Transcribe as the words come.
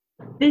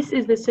This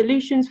is the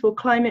Solutions for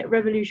Climate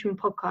Revolution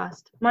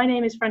podcast. My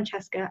name is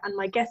Francesca and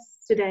my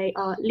guests today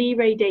are Lee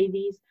Ray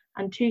Davies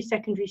and two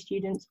secondary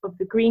students of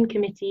the Green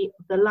Committee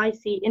of the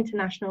Lycée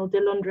International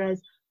de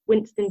Londres,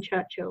 Winston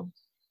Churchill.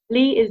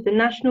 Lee is the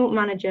National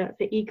Manager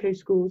for Eco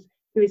Schools,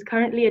 who is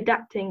currently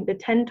adapting the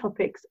 10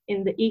 topics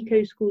in the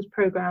Eco Schools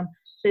programme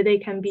so they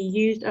can be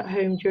used at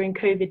home during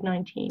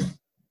COVID-19.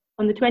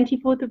 On the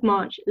 24th of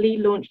March, Lee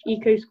launched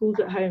Eco Schools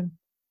at Home.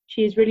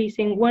 She is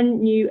releasing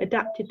one new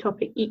adapted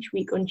topic each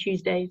week on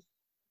Tuesdays.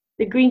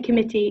 The Green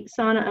Committee,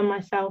 Sana and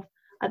myself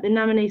at the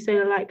Namene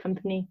Solar Light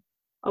Company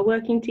are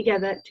working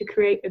together to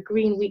create a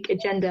Green Week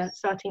agenda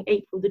starting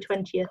April the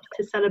 20th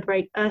to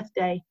celebrate Earth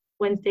Day,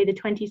 Wednesday the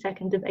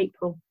 22nd of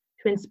April,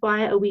 to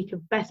inspire a week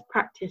of best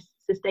practice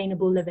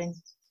sustainable living.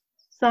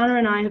 Sana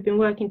and I have been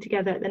working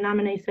together at the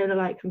Namene Solar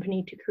Light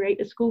Company to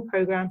create a school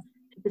programme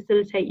to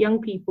facilitate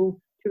young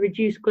people to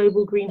reduce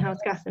global greenhouse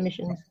gas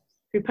emissions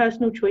through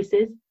personal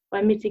choices,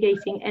 by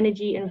mitigating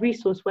energy and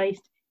resource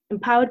waste,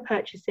 empowered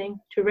purchasing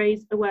to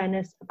raise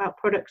awareness about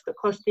products that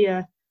cost the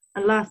earth,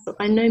 and last but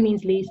by no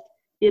means least,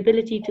 the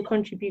ability to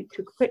contribute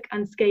to quick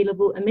and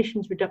scalable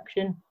emissions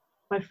reduction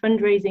by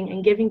fundraising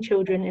and giving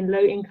children in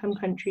low-income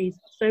countries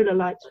solar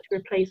lights to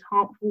replace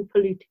harmful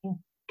polluting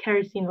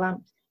kerosene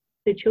lamps,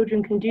 so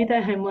children can do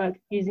their homework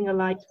using a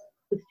light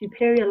with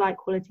superior light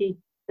quality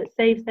that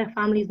saves their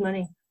families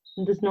money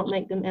and does not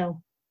make them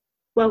ill.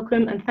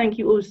 Welcome and thank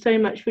you all so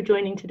much for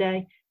joining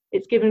today.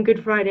 It's given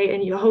Good Friday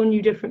a whole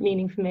new different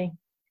meaning for me.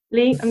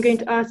 Lee, I'm going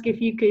to ask if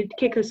you could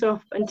kick us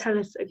off and tell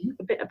us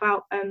a bit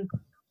about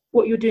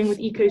what you're doing with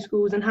Eco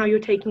Schools and how you're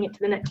taking it to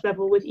the next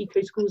level with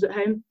Eco Schools at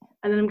Home.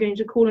 And then I'm going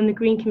to call on the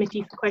Green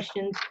Committee for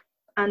questions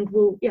and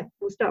we'll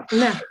start from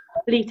there.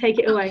 Lee, take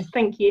it away.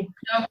 Thank you.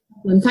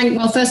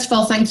 Well, first of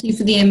all, thank you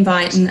for the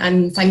invite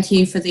and thank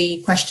you for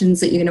the questions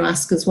that you're going to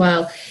ask as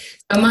well.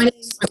 So my name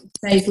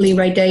is Lee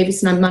Ray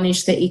Davies and I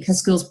manage the Eco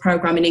Schools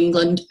programme in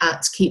England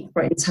at Keep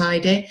Britain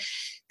Tidy.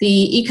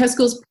 The Eco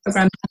Schools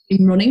programme has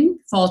been running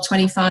for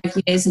 25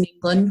 years in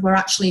England. We're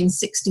actually in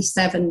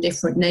 67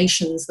 different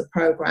nations, the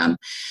programme.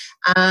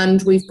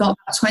 And we've got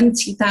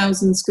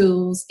 20,000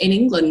 schools in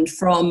England,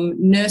 from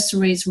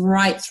nurseries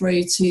right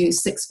through to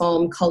sixth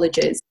form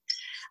colleges.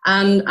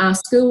 And our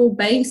school,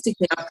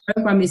 basically, our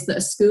programme is that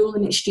a school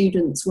and its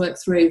students work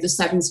through the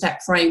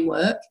 7-step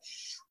framework,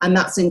 and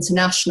that's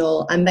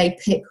international, and they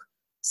pick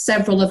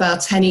several of our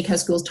 10 Eco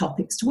Schools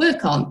topics to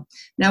work on.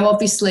 Now,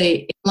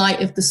 obviously, in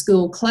light of the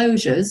school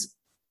closures,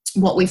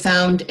 what we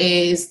found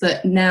is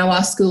that now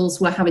our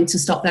schools were having to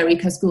stop their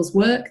Eco Schools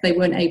work. They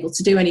weren't able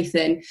to do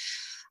anything.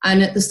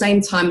 And at the same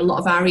time, a lot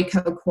of our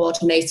eco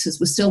coordinators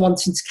were still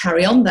wanting to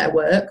carry on their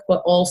work,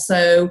 but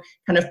also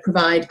kind of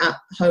provide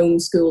at-home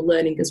school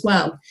learning as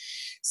well.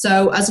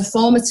 So as a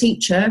former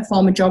teacher,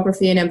 former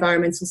geography and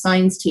environmental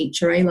science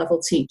teacher,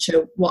 A-level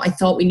teacher, what I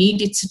thought we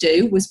needed to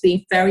do was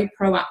be very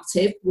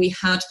proactive. We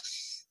had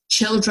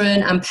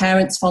children and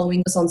parents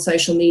following us on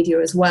social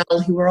media as well,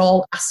 who were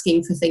all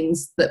asking for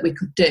things that we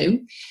could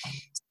do.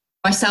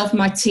 Myself and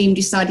my team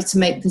decided to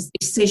make this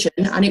decision,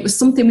 and it was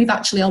something we've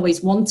actually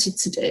always wanted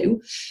to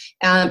do,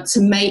 to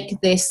make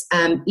this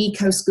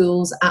Eco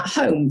Schools at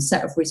Home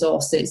set of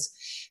resources.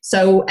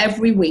 So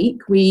every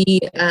week we,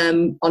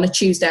 on a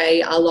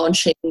Tuesday, are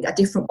launching a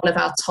different one of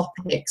our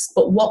topics.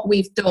 But what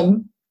we've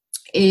done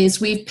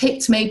is we've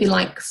picked maybe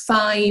like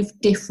 5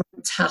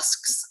 different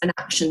tasks and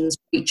actions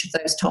for each of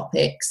those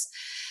topics.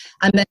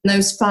 And then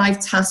those 5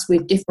 tasks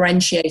we've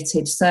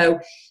differentiated. So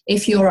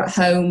if you're at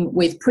home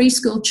with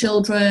preschool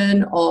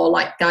children, or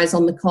like guys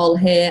on the call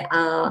here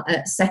are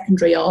at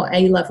secondary or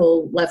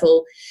A-level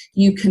level,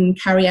 you can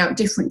carry out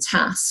different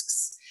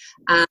tasks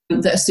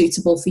that are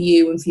suitable for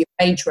you and for your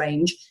age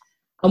range.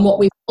 And what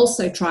we've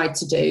also tried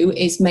to do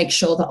is make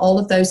sure that all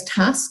of those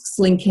tasks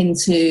link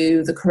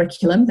into the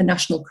curriculum, the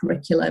national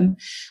curriculum.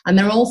 And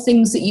they're all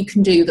things that you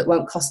can do that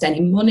won't cost any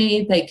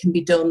money. They can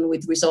be done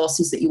with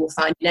resources that you will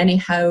find in any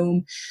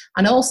home.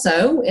 And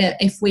also,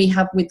 if we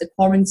have, with the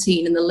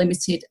quarantine and the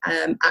limited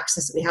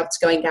access that we have to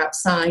going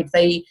outside,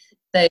 they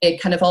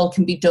kind of all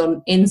can be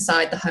done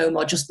inside the home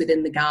or just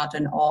within the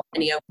garden or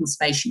any open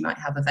space you might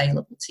have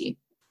available to you.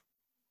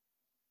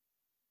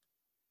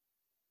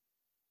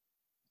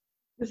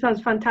 That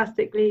sounds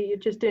fantastic, Lee. You're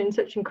just doing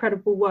such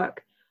incredible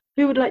work.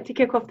 Who would like to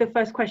kick off the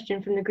first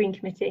question from the Green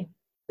Committee?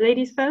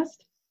 Ladies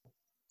first.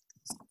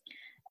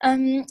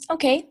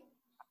 Okay.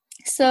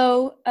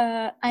 So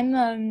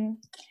I'm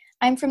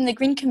from the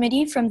Green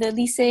Committee from the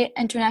Lycée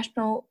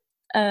International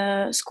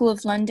School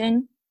of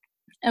London,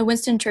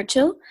 Winston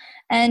Churchill,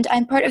 and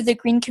I'm part of the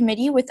Green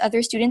Committee with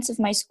other students of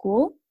my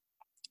school.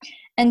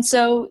 And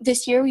so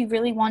this year we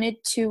really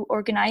wanted to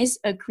organize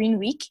a Green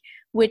Week,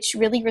 which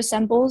really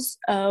resembles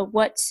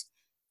what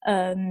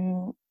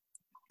the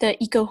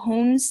Eco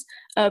Homes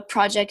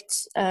project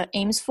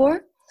aims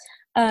for.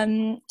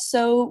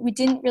 So we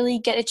didn't really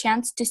get a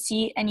chance to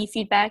see any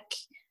feedback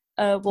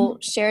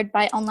shared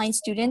by online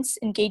students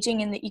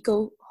engaging in the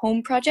Eco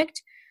Home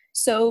project.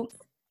 So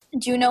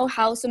do you know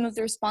how some of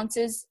the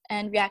responses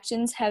and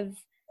reactions have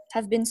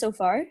been so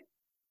far?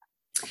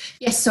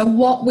 Yes, so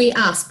what we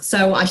ask,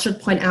 so I should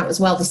point out as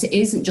well, this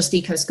isn't just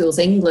EcoSchools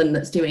England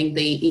that's doing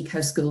the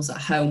EcoSchools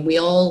at Home. We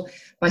all,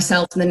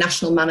 myself and the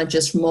national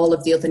managers from all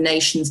of the other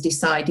nations,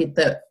 decided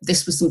that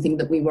this was something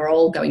that we were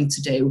all going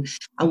to do.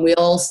 And we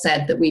all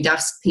said that we'd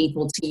ask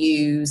people to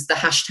use the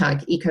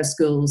hashtag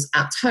EcoSchools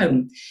at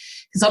Home.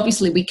 Because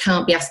obviously we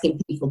can't be asking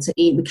people to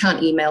we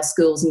can't email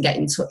schools and get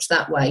in touch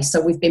that way. So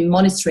we've been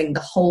monitoring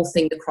the whole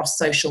thing across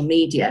social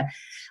media.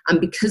 And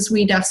because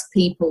we'd asked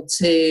people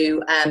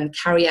to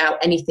carry out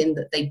anything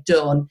that they'd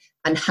done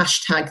and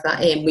hashtag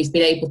that in, we've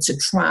been able to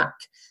track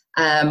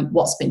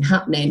what's been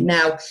happening.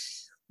 Now,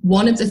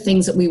 one of the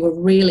things that we were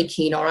really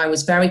keen, or I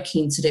was very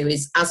keen to do,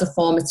 is as a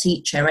former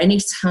teacher,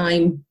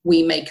 anytime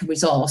we make a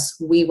resource,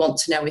 we want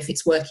to know if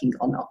it's working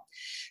or not.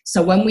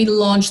 So when we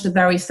launched the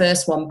very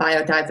first one,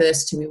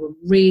 biodiversity, we were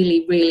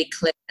really, really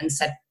clear and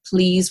said,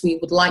 please, we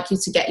would like you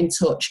to get in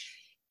touch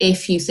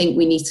if you think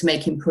we need to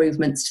make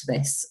improvements to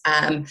this.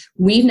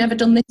 We've never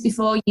done this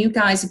before. You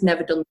guys have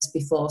never done this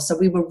before. So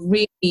we were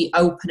really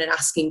open and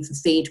asking for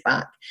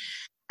feedback.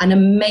 And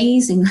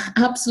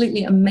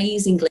absolutely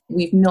amazingly,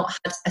 we've not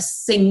had a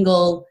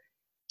single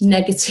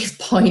negative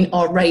point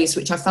or raise,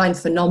 which I find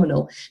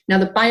phenomenal. Now,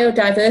 the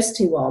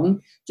biodiversity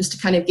one, just to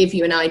kind of give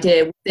you an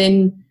idea,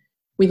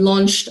 we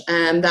launched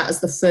that as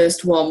the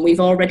first one.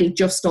 We've already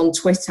just on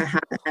Twitter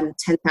had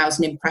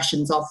 10,000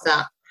 impressions of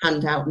that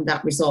handout and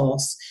that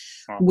resource.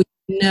 We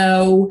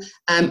know,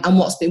 and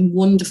what's been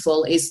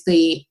wonderful is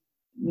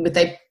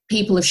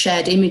people have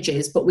shared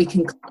images, but we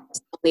can click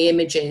on the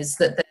images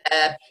that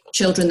they're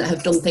children that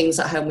have done things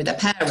at home with their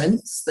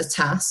parents, the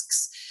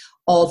tasks,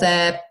 or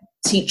their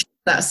teachers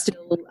that are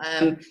still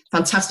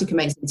fantastic,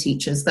 amazing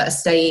teachers that are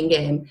staying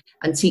in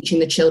and teaching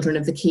the children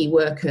of the key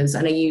workers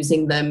and are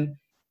using them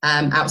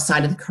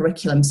outside of the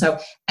curriculum. So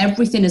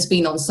everything has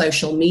been on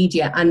social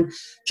media, and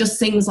just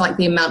things like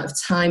the amount of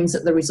times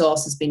that the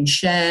resource has been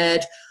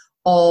shared,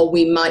 or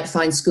we might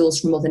find schools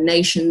from other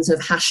nations have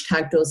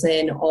hashtagged us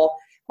in, or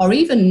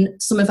even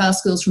some of our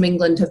schools from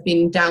England have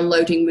been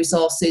downloading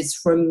resources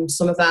from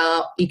some of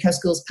our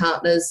EcoSchools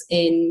partners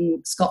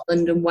in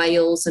Scotland and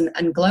Wales and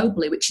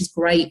globally, which is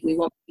great. We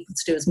want people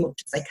to do as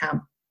much as they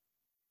can.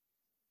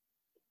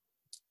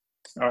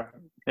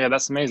 Yeah,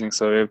 that's amazing.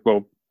 So,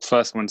 well,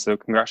 first one, to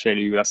congratulate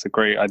you. That's a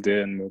great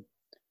idea, and we're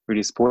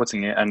really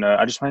supporting it. And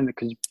I just wanted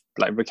to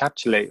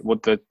recapitulate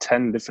what the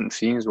 10 different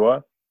themes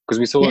were, because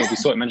we saw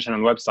it mentioned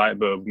on the website,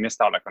 but we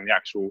missed out on the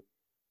actual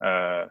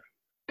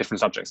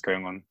different subjects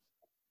going on.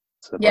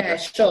 Yeah,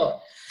 sure.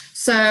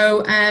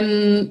 So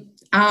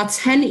our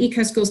 10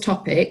 EcoSchools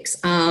topics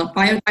are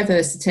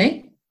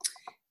biodiversity,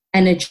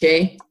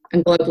 energy,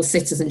 and global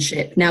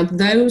citizenship. Now,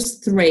 those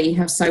 3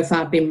 have so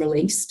far been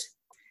released.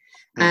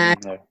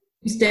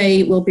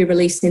 Tuesday we'll be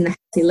releasing the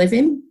healthy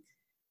living,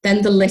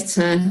 then the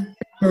litter,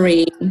 the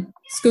marine,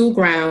 school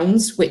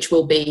grounds, which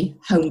will be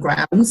home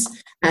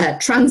grounds,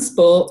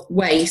 transport,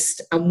 waste,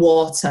 and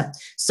water.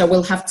 So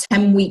we'll have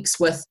 10 weeks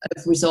worth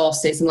of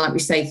resources, and like we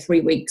say,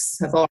 3 weeks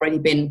have already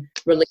been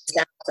released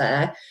out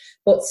there.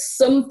 But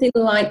something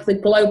like the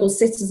global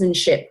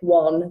citizenship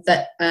one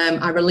that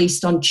I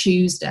released on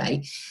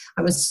Tuesday,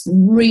 I was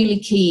really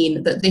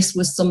keen that this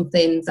was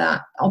something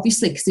that,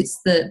 obviously, because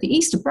it's the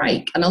Easter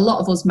break, and a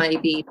lot of us may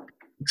be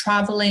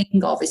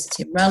travelling or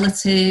visiting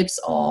relatives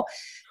or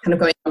kind of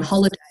going on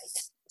holiday.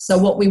 So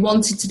what we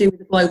wanted to do with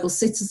the global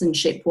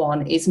citizenship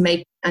one is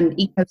make an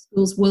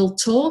EcoSchools World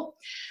Tour.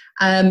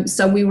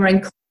 So we were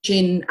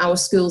encouraging our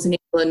schools in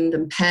England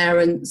and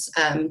parents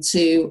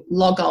to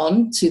log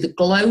on to the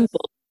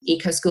global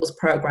EcoSchools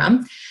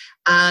programme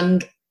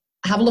and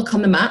have a look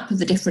on the map of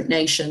the different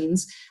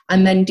nations,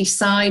 and then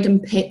decide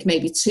and pick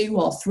maybe 2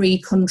 or 3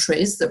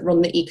 countries that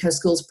run the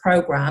EcoSchools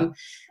programme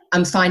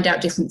and find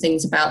out different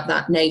things about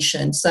that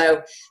nation.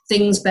 So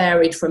things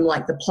varied from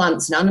like the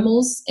plants and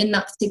animals in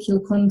that particular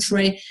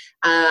country,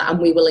 and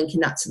we were linking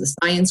that to the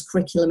science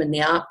curriculum and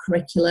the art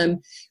curriculum.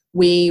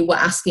 We were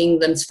asking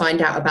them to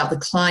find out about the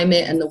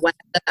climate and the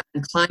weather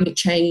and climate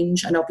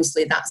change, and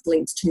obviously that's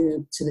linked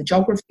to the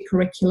geography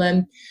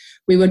curriculum.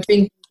 We were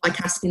doing like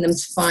asking them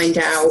to find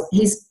out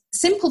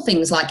simple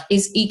things like,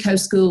 is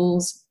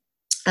EcoSchools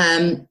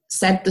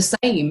said the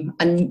same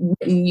and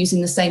written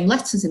using the same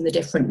letters in the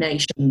different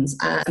nations?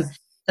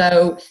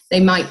 So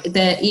their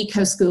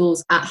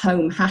EcoSchools at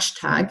Home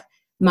hashtag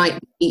might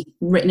be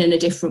written in a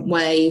different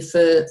way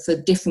for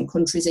different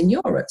countries in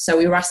Europe. So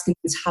we were asking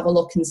them to have a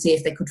look and see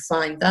if they could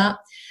find that.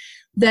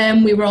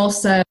 Then we were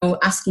also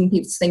asking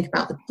people to think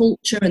about the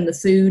culture and the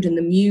food and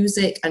the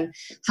music, and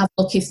have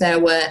a look if there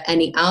were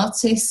any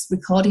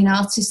recording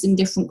artists in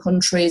different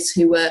countries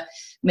who were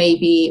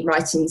maybe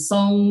writing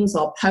songs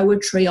or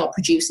poetry or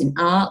producing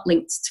art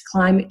linked to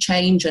climate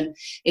change, and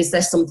is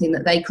there something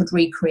that they could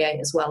recreate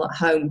as well at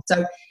home?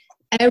 So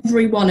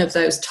every one of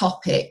those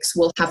topics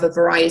will have a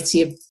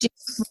variety of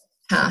different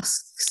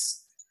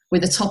tasks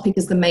with a topic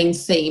as the main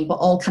theme, but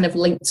all kind of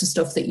linked to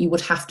stuff that you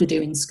would have to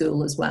do in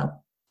school as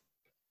well.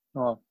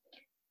 Oh, all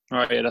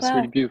right, yeah, that's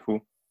really beautiful.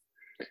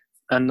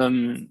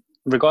 And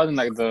regarding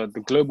like the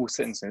global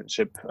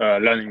citizenship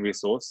learning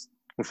resource,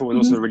 we thought it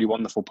was also a really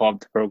wonderful part of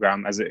the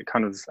program, as it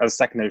kind of, as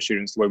secondary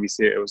students, the way we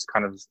see it, it was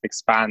kind of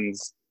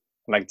expands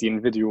like the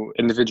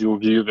individual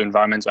view of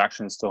environmental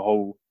actions to a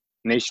whole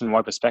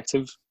nationwide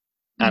perspective.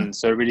 And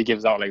so it really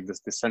gives out like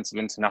this sense of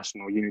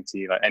international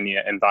unity, like any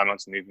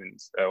environmental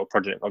movement or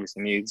project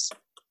obviously needs.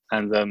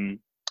 And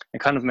it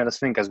kind of made us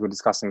think, as we were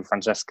discussing with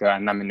Francesca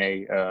and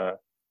Namine,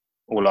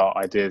 all our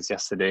ideas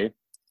yesterday,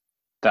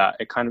 that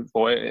it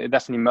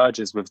definitely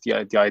merges with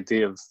the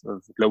idea of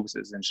global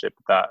citizenship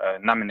that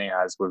Namine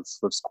has with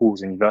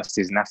schools and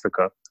universities in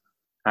Africa.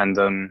 And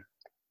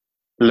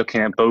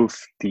looking at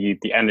both the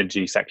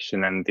energy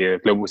section and the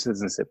global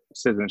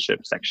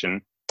citizenship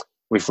section,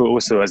 we thought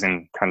also, as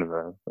in kind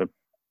of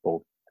or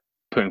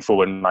putting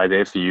forward an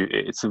idea for you,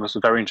 it's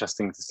also very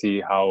interesting to see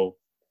how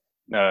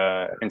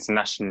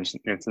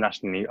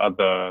internationally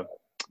other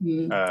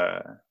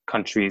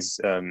countries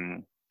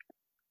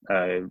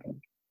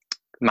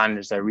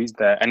manage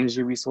their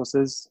energy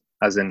resources,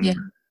 as in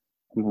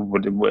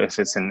if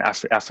it's in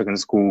African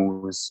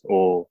schools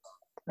or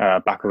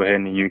back over here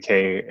in the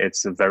UK.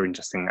 It's very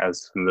interesting,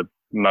 as from the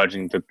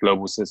merging the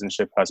global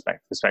citizenship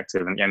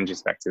perspective and the energy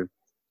perspective,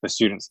 the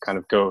students kind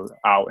of go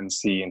out and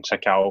see and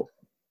check out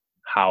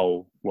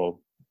how, well,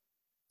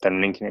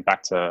 then linking it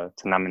back to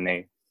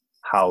Namine,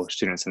 how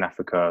students in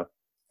Africa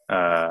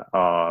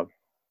are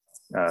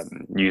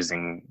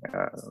using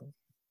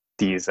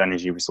these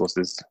energy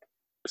resources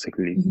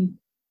particularly.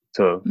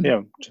 So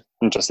yeah, just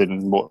interested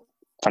in what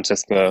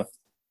Francesca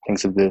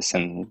thinks of this,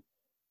 and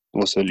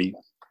also Lee.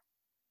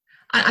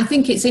 I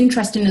think it's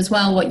interesting as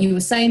well what you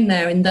were saying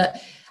there, in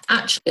that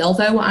actually,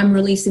 although I'm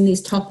releasing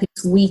these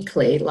topics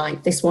weekly,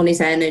 like this one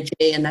is energy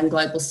and then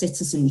global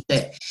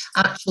citizenship,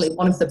 actually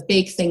one of the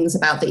big things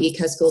about the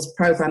Eco Schools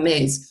programme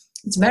is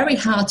it's very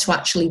hard to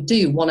actually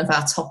do one of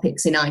our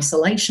topics in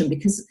isolation,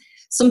 because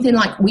something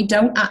like we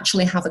don't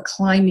actually have a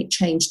climate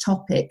change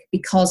topic,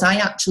 because I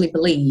actually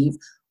believe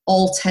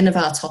all 10 of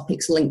our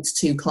topics linked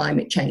to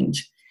climate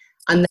change.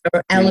 And there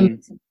are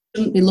elements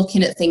shouldn't be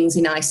looking at things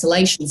in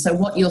isolation. So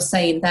what you're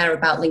saying there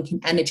about linking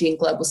energy and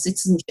global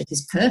citizenship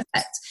is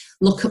perfect.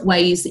 Look at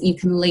ways that you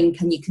can link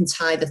and you can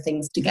tie the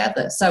things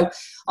together. So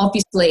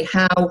obviously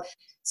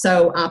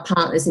so our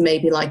partners in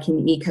maybe like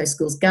in Eco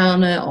Schools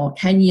Ghana or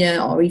Kenya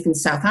or even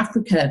South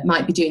Africa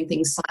might be doing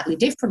things slightly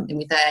differently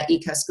with their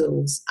Eco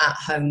Schools at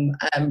home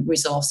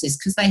resources,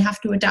 because they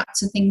have to adapt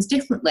to things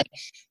differently.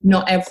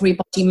 Not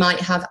everybody might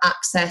have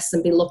access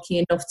and be lucky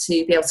enough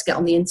to be able to get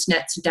on the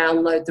internet to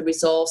download the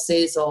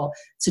resources or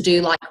to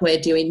do like we're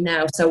doing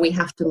now. So we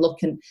have to look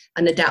and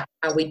adapt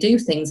how we do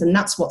things, and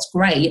that's what's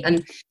great,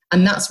 and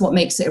that's what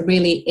makes it a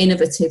really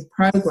innovative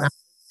program,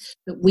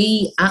 that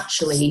we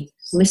actually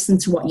listen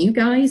to what you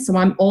guys. So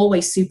I'm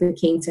always super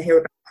keen to hear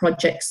about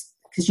projects,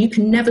 because you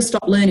can never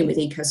stop learning with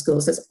Eco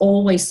Schools. There's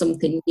always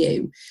something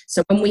new.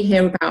 So when we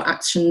hear about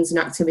actions and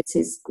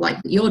activities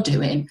like that you're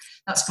doing,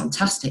 that's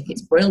fantastic.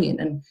 It's brilliant.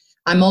 And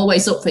I'm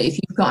always up for it. If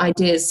you've got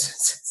ideas,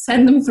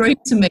 send them through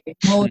to me. The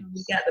more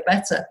we get, the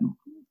better.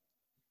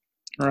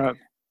 All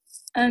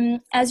right.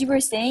 As you were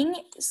saying,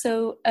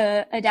 so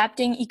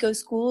adapting Eco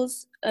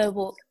Schools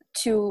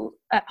to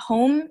at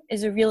home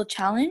is a real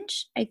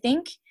challenge, I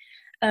think.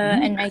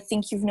 And I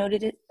think you've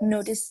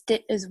noticed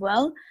it as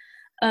well,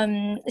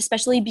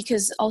 especially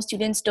because all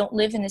students don't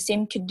live in the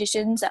same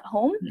conditions at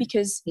home,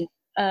 because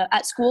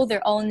at school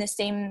they're all in the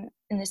same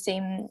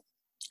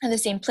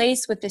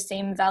place with the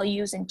same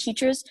values and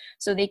teachers,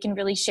 so they can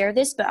really share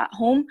this. But at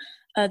home,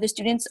 the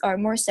students are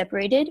more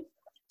separated.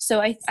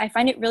 So I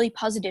find it really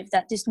positive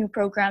that this new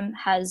program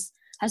has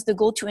the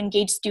goal to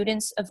engage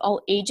students of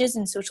all ages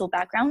and social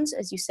backgrounds.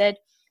 As you said,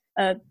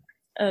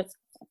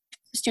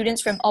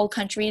 students from all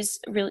countries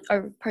really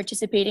are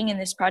participating in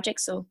this project,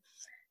 so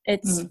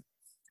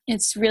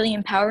it's really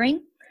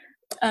empowering.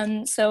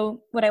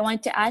 So what I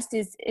wanted to ask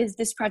is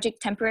this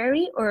project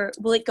temporary, or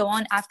will it go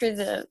on after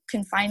the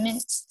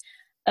confinement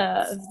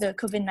of the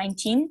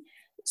COVID-19,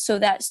 so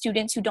that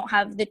students who don't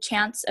have the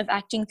chance of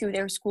acting through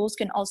their schools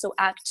can also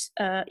act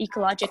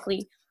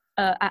ecologically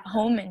at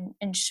home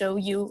and show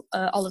you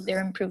all of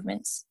their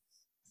improvements?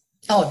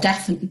 Oh,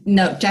 definitely.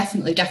 No,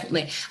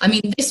 definitely. I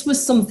mean, this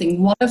was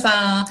something, one of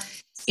our,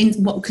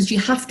 because you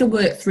have to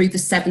work through the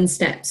 7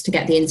 steps to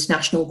get the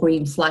International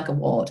Green Flag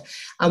Award.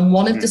 And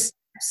one of the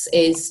steps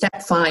is,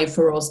 step 5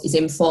 for us is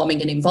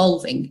informing and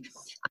involving.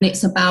 And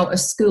it's about a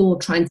school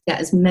trying to get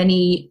as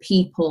many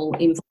people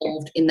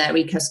involved in their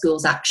Eco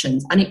Schools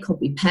actions. And it could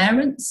be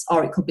parents,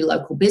 or it could be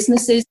local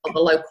businesses or the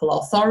local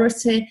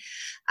authority.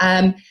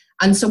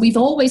 And so we've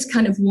always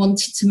kind of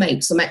wanted to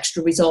make some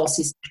extra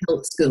resources to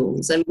help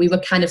schools. And we were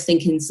kind of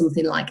thinking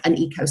something like an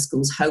Eco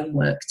Schools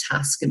homework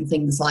task and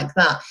things like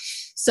that.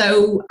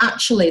 So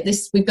actually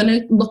we're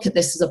going to look at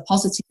this as a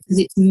positive, because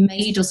it's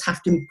made us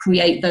have to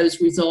create those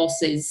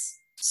resources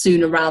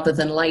sooner rather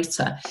than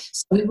later.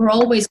 So we were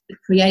always going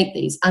to create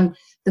these. And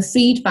the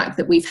feedback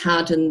that we've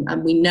had,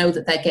 and we know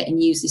that they're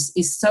getting used,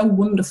 is so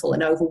wonderful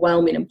and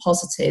overwhelming and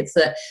positive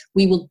that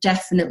we will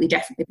definitely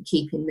be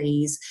keeping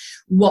these.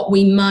 What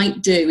we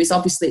might do is,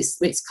 obviously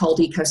it's called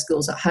Eco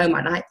Schools at Home,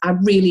 and I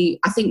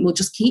think we'll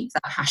just keep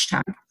that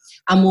hashtag.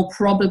 and we'll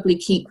probably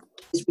keep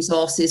these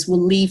resources.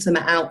 We'll leave them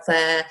out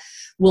there.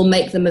 We'll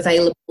make them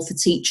available for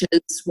teachers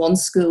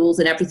once schools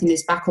and everything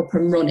is back up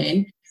and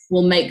running.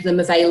 We'll make them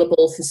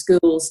available for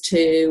schools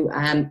to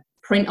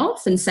print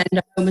off and send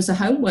home as a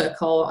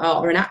homework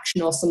or an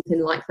action or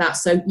something like that.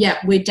 So yeah,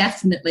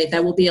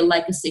 there will be a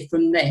legacy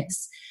from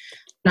this.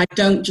 And I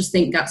don't just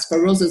think that's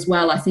for us as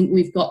well. I think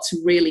we've got to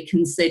really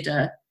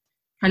consider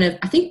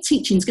I think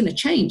teaching's going to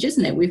change,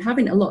 isn't it? We're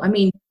having a lot,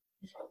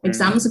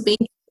 exams are being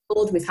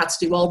cancelled. We've had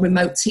to do all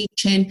remote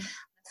teaching.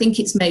 I think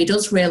it's made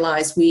us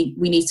realise we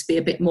need to be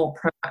a bit more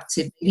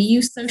proactive. Maybe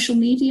use social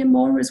media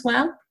more as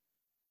well.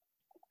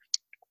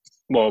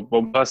 Well,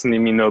 personally,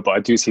 me, no, but I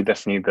do see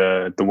definitely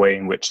the way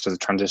in which there's a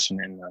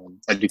transition in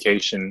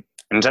education,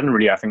 and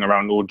generally, I think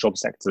around all job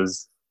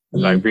sectors,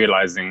 like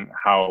realizing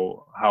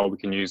how we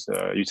can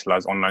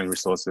utilize online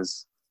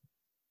resources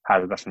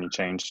has definitely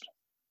changed.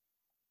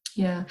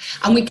 Yeah,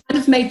 and we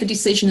kind of made the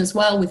decision as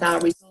well with our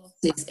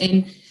resources.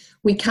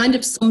 We kind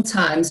of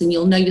sometimes, and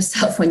you'll know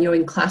yourself when you're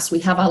in class, we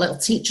have our little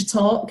teacher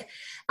talk.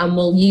 And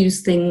we'll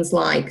use things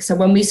like, so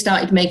when we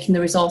started making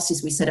the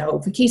resources, we said,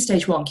 for Key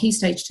Stage 1, Key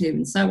Stage 2,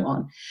 and so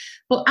on.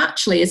 But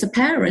actually, as a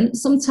parent,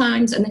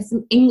 sometimes, and if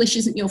English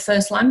isn't your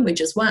first language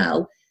as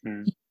well,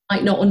 you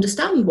might not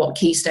understand what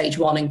Key Stage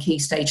 1 and Key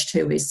Stage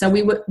 2 is. So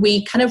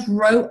we kind of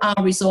wrote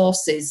our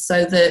resources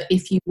so that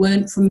if you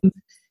weren't from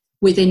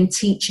within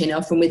teaching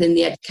or from within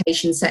the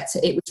education sector,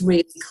 it was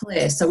really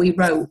clear. So we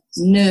wrote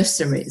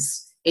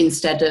nurseries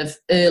instead of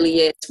early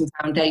years from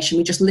foundation.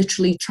 We just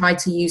literally tried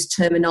to use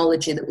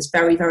terminology that was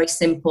very, very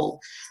simple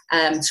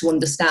to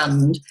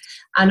understand.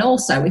 And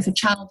also, if a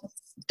child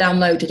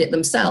downloaded it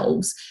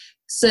themselves,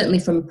 certainly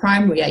from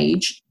primary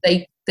age,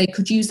 they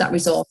could use that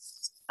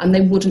resource and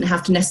they wouldn't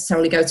have to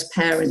necessarily go to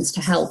parents to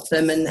help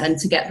them and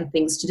to get the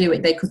things to do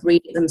it. They could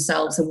read it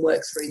themselves and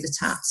work through the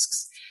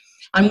tasks.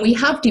 And we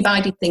have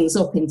divided things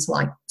up into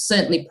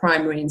certainly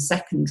primary and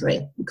secondary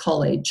and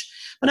college.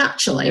 But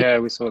actually... Yeah,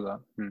 we saw that.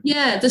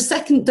 Yeah,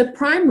 the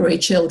primary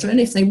children,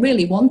 if they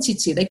really wanted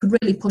to, they could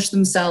really push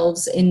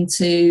themselves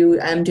into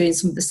doing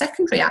some of the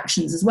secondary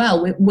actions as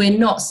well. We're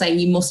not saying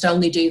you must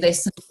only do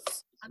this.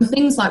 And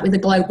things like with the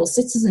global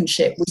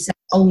citizenship, we said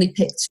only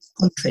pick 2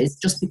 countries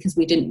just because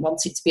we didn't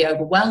want it to be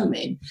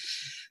overwhelming.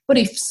 But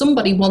if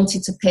somebody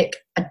wanted to pick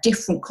a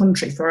different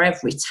country for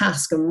every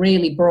task and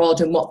really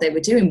broaden what they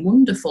were doing,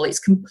 wonderful. It's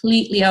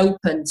completely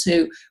open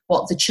to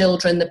what the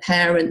children, the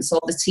parents, or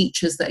the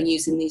teachers that are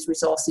using these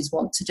resources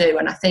want to do.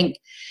 And I think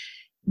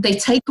they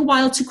take a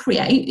while to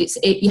create.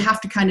 You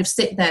have to kind of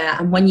sit there,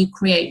 and when you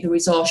create the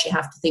resource, you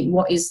have to think,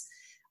 what is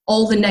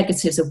all the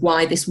negatives of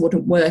why this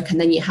wouldn't work, and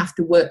then you have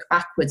to work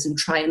backwards and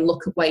try and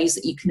look at ways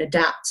that you can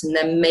adapt and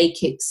then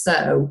make it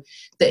so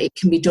that it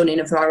can be done in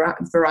a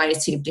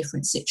variety of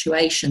different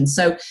situations.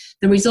 So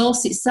the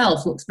resource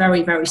itself looks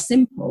very, very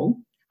simple,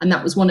 and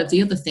that was one of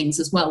the other things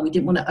as well. We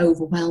didn't want to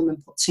overwhelm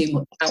and put too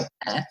much out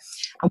there.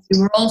 And we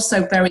were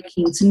also very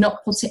keen to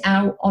not put it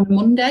out on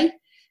Monday,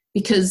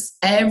 because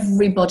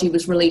everybody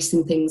was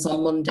releasing things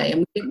on Monday and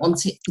we didn't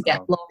want it to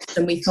get lost.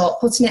 And we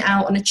thought putting it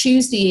out on a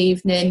Tuesday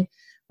evening,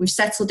 we've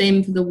settled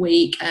in for the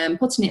week,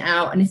 putting it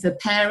out, and if a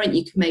parent,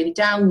 you can maybe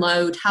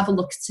download, have a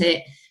look at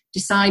it,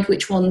 decide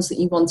which ones that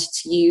you wanted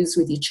to use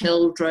with your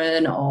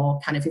children, or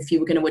kind of if you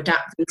were going to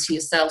adapt them to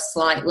yourself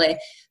slightly,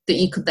 that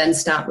you could then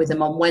start with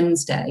them on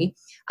Wednesday.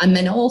 And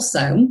then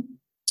also,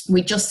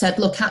 we just said,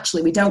 look,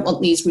 actually, we don't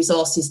want these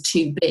resources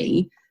to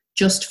be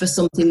just for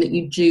something that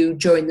you do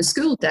during the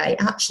school day.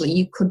 Actually,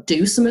 you could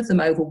do some of them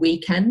over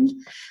weekend.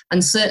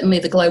 And certainly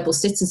the global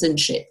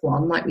citizenship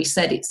one, like we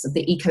said, it's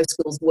the Eco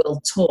Schools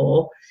World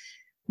Tour.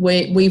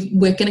 We're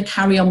going to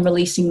carry on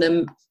releasing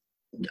them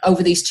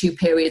over these 2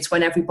 periods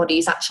when everybody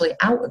is actually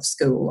out of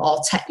school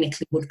or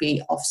technically would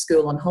be off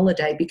school on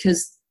holiday,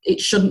 because it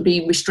shouldn't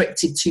be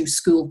restricted to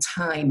school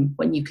time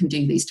when you can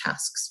do these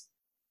tasks.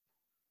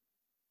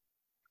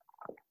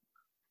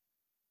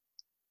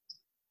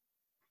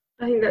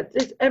 I think that's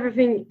just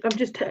everything. I'm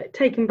just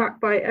taken back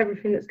by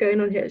everything that's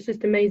going on here. It's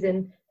just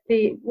amazing.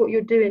 What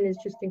you're doing is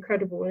just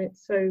incredible, and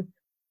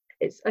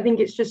I think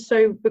it's just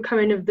so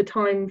becoming of the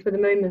time for the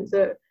moment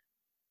that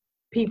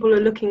people are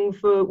looking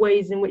for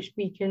ways in which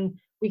we can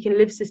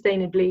live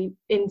sustainably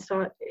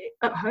inside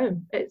at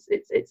home. It's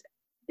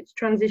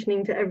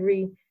transitioning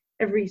to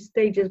every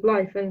stage of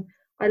life, and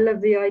I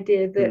love the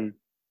idea that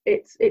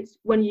it's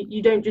when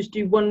you don't just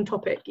do one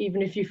topic,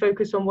 even if you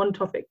focus on one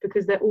topic,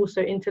 because they're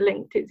also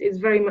interlinked. It's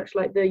very much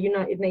like the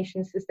United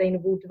Nations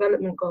Sustainable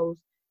Development Goals.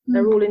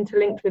 They're all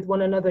interlinked with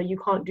one another. You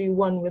can't do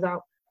one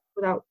without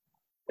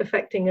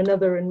affecting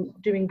another and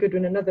doing good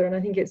in another. And I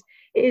think it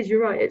is,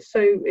 you're right,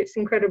 it's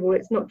incredible.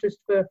 It's not just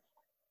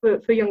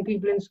for young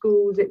people in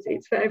schools,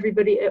 it's for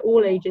everybody at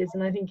all ages.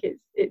 And I think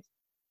it's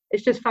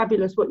just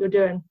fabulous what you're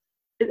doing.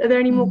 Are there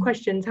any more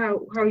questions?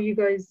 How are you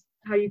guys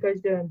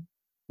doing?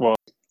 Well,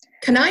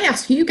 can I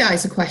ask you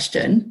guys a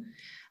question?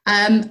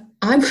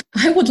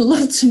 I would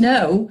love to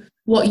know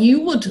what you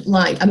would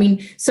like. I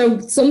mean, so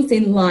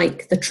something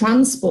like the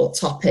transport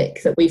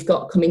topic that we've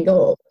got coming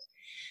up,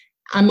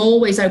 I'm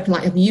always open,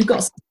 like, have you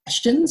got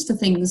suggestions for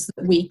things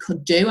that we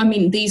could do? I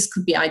mean, these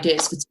could be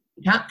ideas for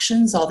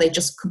actions, or they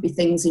just could be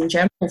things in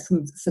general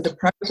for the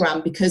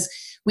programme, because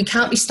we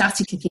can't be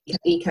static at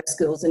Eco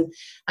Schools.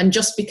 And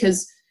just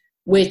because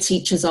we're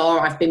teachers or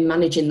I've been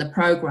managing the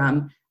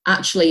programme,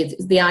 actually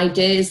the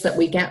ideas that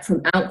we get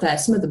from out there,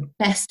 some of the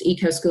best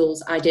Eco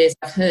Schools ideas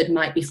I've heard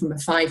might be from a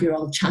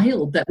 5-year-old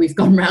child that we've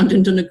gone round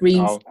and done a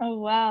green. Oh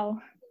wow.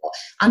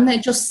 And they're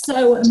just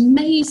so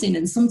amazing,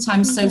 and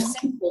sometimes so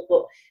simple,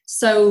 but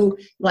so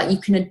like you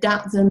can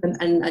adapt them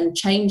and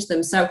change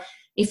them. So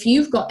if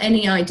you've got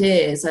any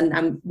ideas,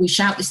 and we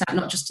shout this out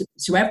not just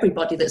to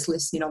everybody that's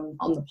listening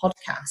on the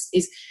podcast,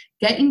 is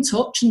get in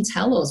touch and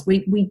tell us.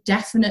 We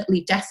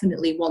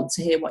definitely want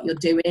to hear what you're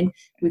doing.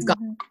 We've got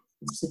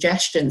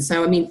suggestions.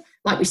 So I mean,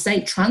 like we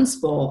say,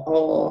 transport,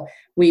 or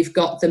we've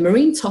got the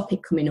marine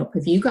topic coming up.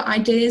 Have you got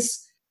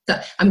ideas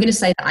that I'm going to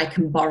say that I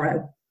can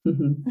borrow?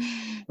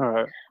 All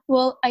right.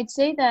 Well, I'd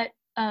say that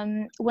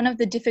one of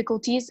the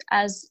difficulties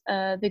as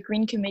the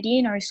Green Committee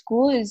in our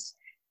school is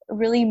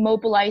really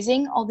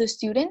mobilizing all the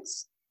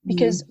students,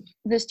 because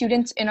the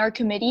students in our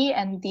committee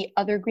and the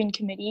other Green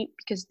Committee,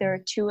 because there are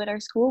 2 at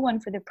our school, one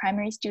for the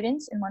primary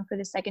students and one for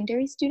the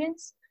secondary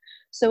students.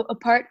 So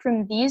apart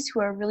from these who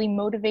are really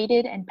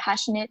motivated and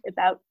passionate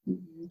about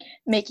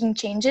making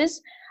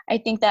changes, I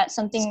think that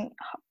something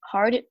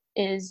hard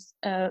is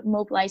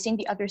mobilizing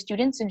the other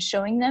students and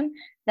showing them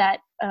that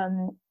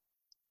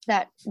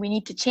that we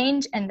need to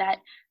change, and that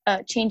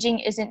changing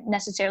isn't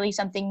necessarily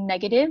something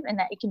negative, and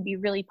that it can be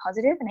really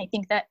positive. And I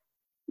think that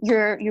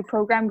your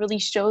program really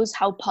shows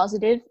how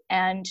positive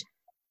and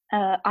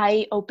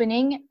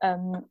eye-opening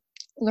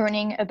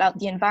learning about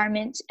the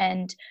environment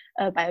and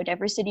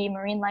biodiversity,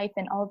 marine life,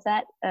 and all of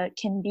that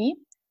can be.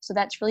 So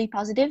that's really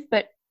positive.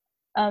 But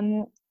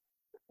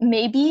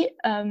maybe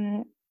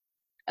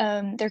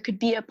there could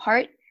be a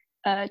part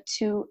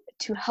to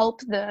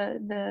help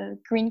the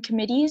green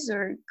committees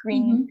or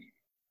green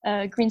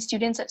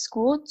students at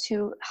school,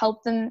 to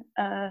help them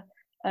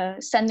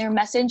send their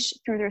message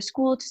through their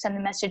school, to send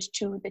the message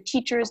to the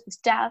teachers, the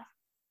staff,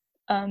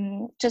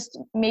 just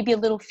maybe a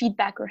little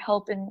feedback or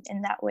help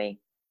in that way.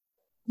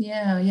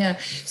 Yeah.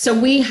 So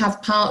we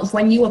have part of,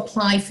 when you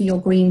apply for your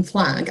green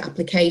flag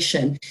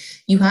application,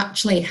 you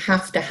actually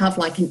have to have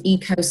like an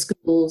Eco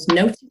Schools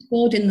notice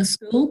board in the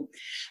school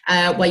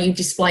where you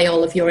display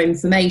all of your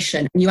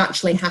information. And you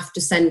actually have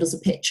to send us a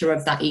picture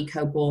of that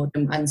eco board,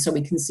 and so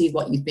we can see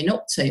what you've been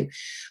up to.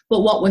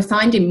 But what we're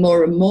finding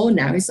more and more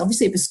now is,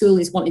 obviously if a school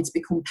is wanting to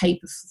become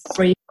paper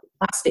free,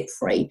 plastic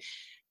free,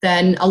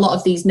 then a lot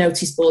of these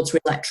notice boards are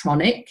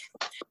electronic.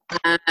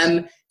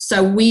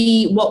 So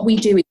what we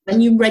do is, when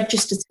you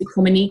register to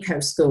become an eco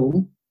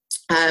school,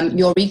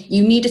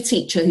 you need a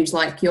teacher who's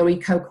like your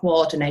eco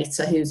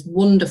coordinator, who's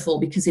wonderful,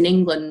 because in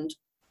England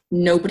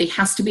nobody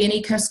has to be an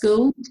eco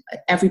school.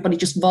 Everybody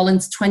just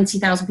volunteers.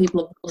 20,000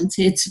 people have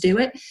volunteered to do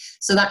it.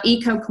 So that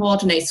eco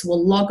coordinator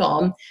will log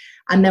on,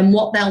 and then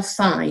what they'll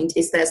find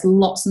is there's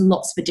lots and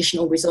lots of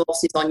additional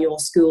resources on your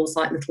schools,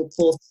 like little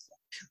portals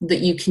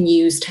that you can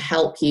use to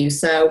help you.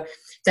 So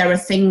there are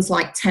things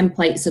like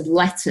templates of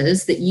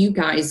letters that you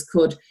guys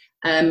could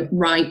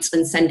write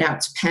and send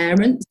out to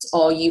parents,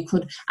 or you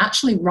could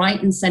actually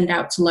write and send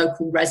out to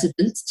local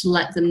residents to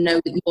let them know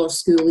that your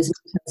school is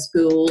a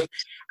school,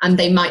 and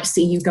they might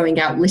see you going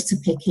out litter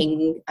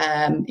picking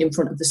in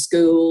front of the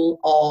school,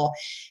 or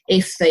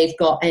if they've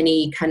got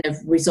any kind of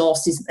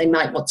resources that they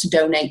might want to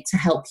donate to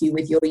help you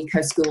with your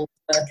eco school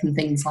work and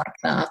things like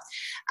that.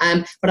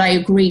 But I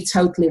agree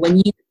totally, when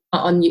you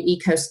on your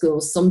eco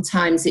schools,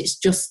 sometimes it's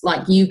just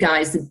like you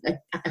guys,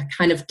 a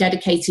kind of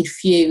dedicated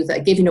few that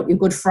are giving up your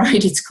Good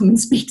Friday to come and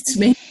speak to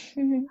me.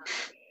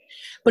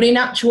 But in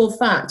actual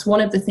fact, one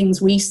of the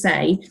things we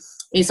say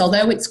is,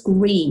 although it's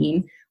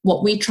green,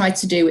 what we try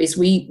to do is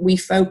we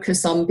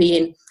focus on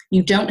being,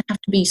 you don't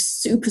have to be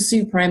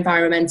super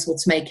environmental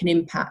to make an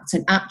impact.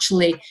 And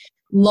actually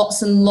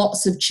lots and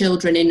lots of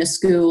children in a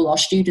school, or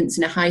students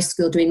in a high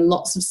school, doing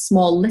lots of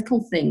small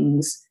little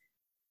things,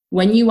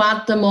 when you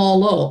add them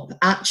all up,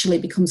 actually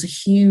becomes a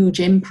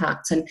huge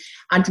impact. And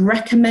I'd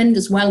recommend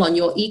as well, on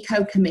your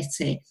eco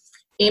committee,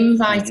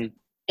 invite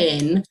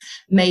in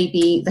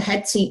maybe the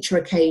head teacher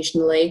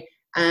occasionally,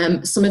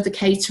 some of the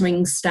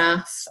catering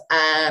staff,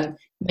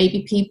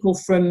 maybe people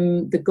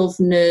from the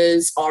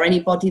governors or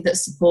anybody that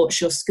supports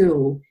your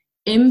school.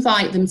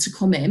 Invite them to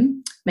come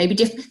in,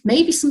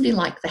 maybe somebody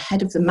like the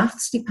head of the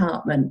maths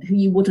department, who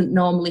you wouldn't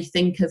normally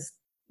think of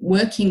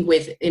working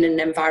with in an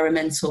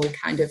environmental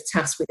kind of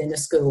task within a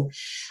school.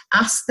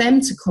 Ask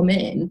them to come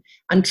in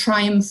and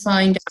try and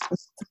find out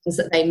things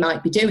that they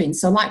might be doing.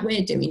 So like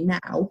we're doing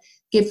now,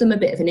 give them a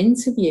bit of an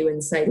interview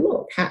and say,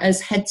 look,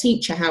 as head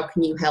teacher, how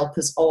can you help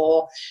us?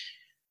 Or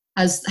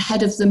as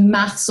head of the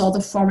maths or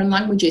the foreign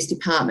languages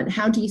department,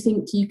 how do you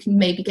think you can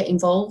maybe get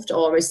involved?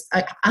 Or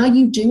are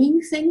you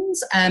doing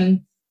things?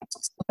 When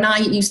I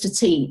used to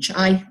teach,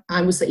 I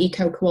was the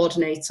eco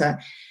coordinator,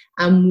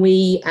 and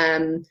we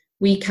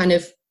kind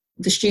of,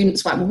 the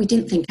students were like, well, we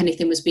didn't think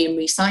anything was being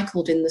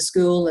recycled in the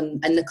school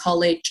and the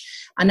college.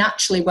 And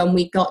actually, when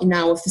we got in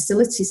our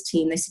facilities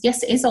team, they said,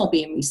 yes, it is all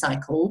being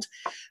recycled,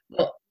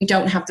 but we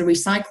don't have the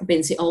recycle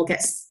bins. It all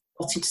gets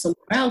spotted somewhere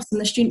else.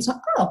 And the students were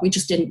like, oh, we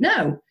just didn't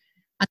know.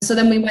 And so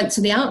then we went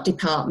to the art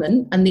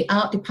department, and the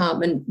art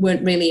department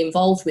weren't really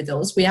involved with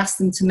us. We asked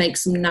them to make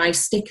some nice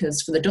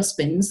stickers for the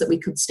dustbins that we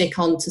could stick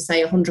on to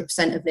say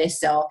 100% of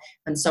this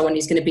and so on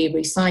is going to be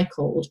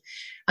recycled.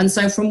 And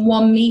so from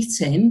one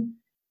meeting,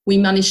 we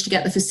managed to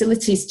get the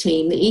facilities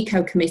team, the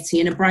eco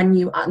committee,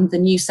 and the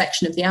new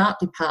section of the art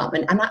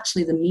department, and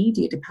actually the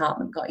media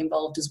department got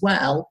involved as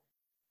well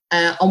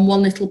on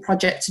one little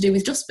project to do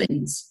with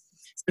dustbins.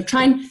 So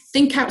try and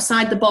think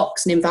outside the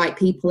box and invite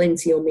people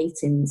into your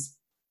meetings.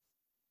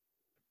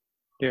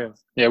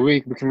 Yeah,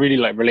 we can really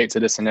like relate to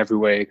this in every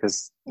way,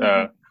 because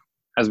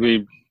as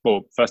we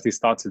firstly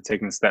started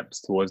taking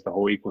steps towards the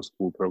whole Eco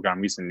School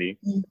program recently,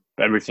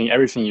 but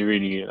everything you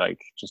really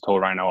like just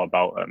told right now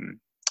about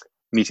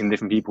meeting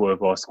different people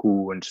of our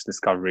school and just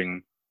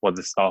discovering what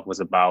the staff was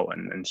about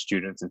and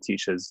students and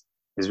teachers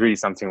is really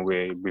something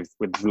we're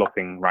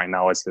developing right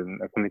now as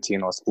a committee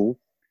in our school.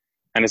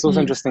 And it's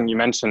also interesting you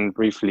mentioned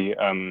briefly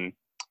going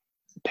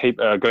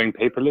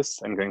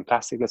paperless and going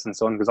plasticless and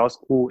so on, because our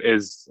school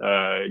is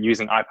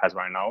using iPads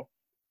right now.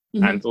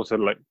 And also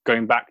like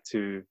going back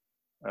to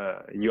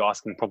you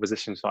asking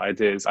propositions for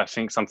ideas, I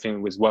think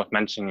something was worth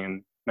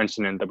mentioning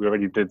that we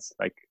already did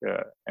like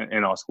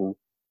in our school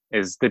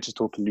is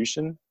digital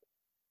pollution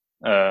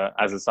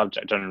as a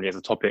subject, generally as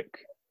a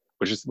topic,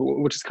 which is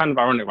kind of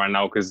ironic right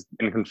now, because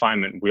in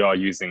confinement we are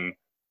using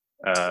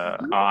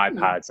our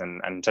iPads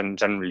and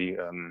generally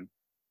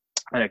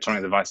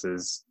electronic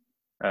devices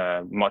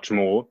much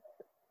more.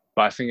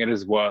 But I think it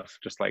is worth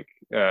just like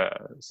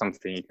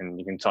something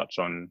you can touch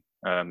on,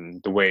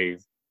 the way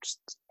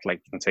just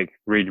like you can take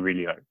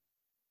really like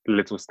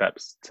little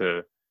steps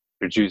to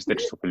reduce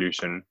digital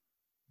pollution.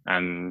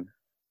 And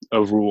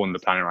overall on the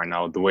planet right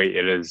now, the way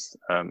it is,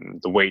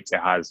 the weight it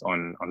has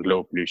on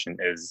global pollution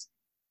is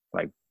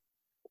like,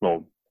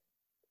 well,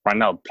 right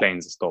now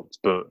planes are stopped,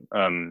 but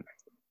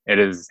it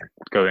is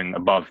going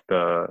above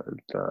the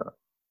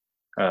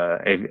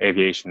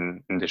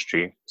aviation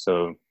industry.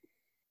 So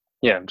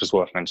yeah, just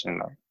worth mentioning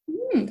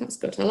that. That's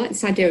good. I like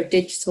this idea of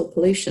digital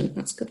pollution.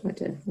 That's a good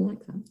idea. I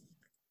like that.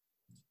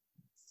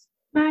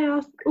 May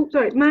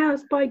I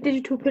ask, by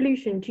digital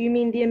pollution, do you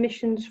mean the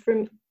emissions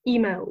from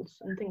emails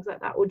and things like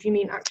that, or do you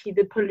mean actually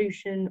the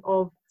pollution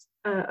of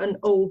an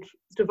old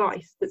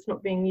device that's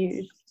not being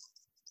used?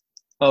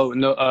 Oh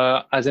no,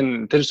 as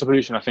in digital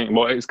pollution, I think,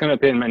 well, it's going to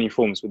appear in many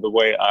forms, but the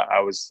way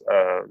I was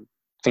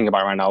thinking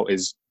about right now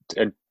is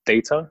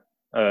data.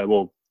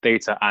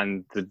 Data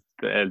and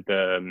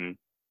the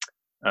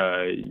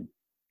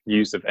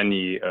use of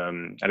any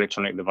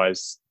electronic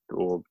device,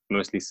 or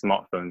mostly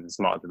smartphones and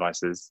smart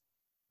devices,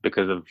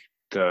 because of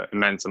the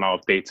immense amount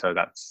of data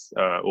that's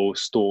all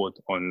stored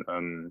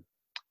on,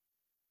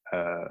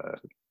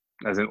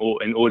 as in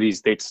all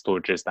these data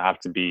storages that have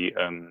to be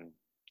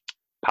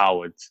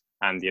powered,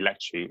 and the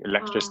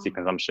electricity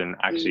consumption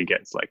actually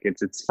gets like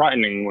it's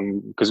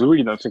frightening because we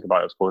really don't think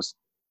about it, of course,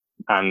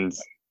 and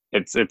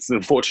it's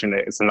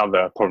unfortunate. It's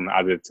another problem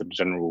added to the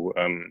general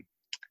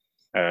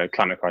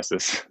climate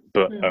crisis,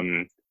 but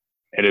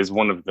it is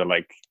one of the,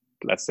 like,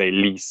 let's say,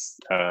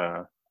 least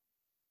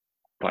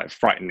like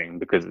frightening,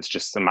 because it's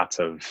just a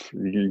matter of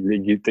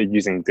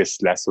using this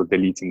less or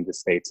deleting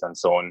this data and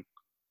so on.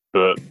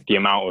 But the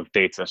amount of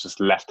data is just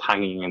left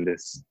hanging in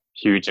this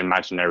huge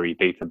imaginary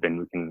data bin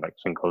we can like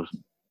think of.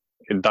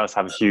 It does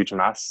have a huge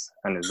mass,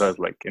 and it does,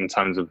 like, in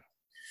terms of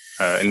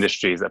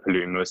industries that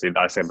pollute mostly, that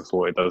I said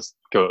before, it does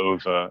go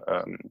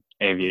over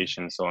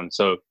aviation and so on.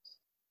 So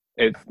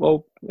if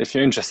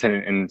you're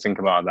interested in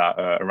thinking about that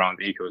around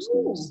eco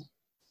schools,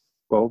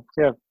 well,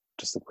 yeah,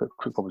 just a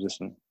quick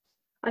proposition.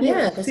 I think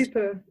that's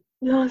super.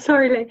 No,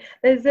 sorry, Lee.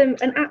 There's an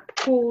app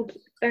called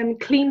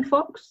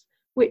CleanFox,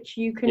 which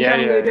you can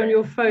download on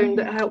your phone,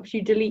 that helps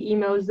you delete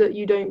emails that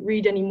you don't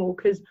read anymore.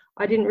 Because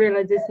I didn't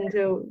realize this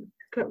until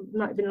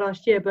might have been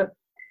last year, but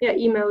yeah,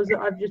 emails that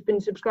I've just been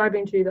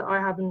subscribing to that I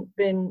haven't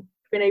been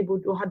able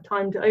or had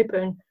time to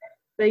open,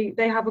 they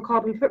have a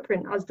carbon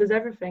footprint, as does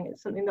everything.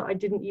 It's something that I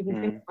didn't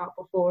even think about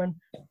before, and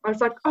I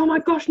was like, oh my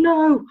gosh,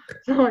 no!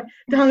 So I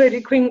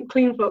downloaded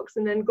CleanFox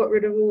and then got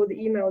rid of all the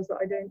emails that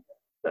I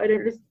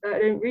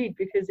don't read,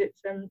 because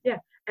it's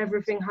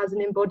everything has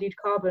an embodied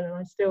carbon, and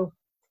I've still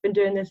been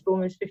doing this for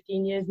almost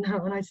 15 years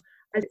now, and it's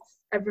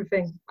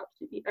everything,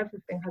 absolutely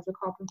everything has a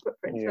carbon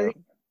footprint. So I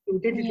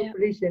think digital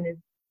pollution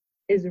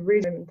is a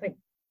real moment.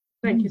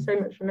 Thank you so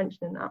much for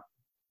mentioning that.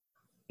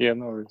 Yeah,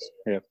 no worries.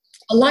 Yeah,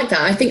 I like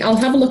that. I think I'll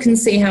have a look and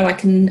see how I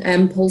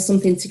can pull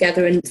something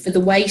together. And for the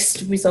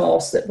waste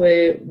resource that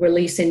we're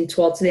releasing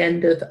towards the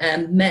end of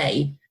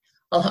May,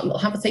 I'll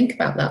have a think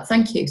about that.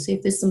 Thank you. See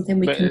if there's something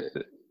we can.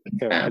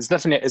 Yeah, it's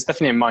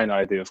definitely a minor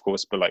idea, of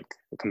course, but like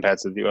compared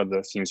to the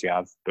other themes you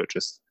have, but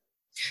just.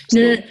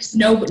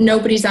 No,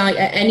 nobody's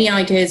any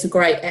ideas are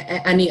great.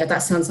 Any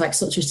that sounds like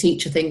such a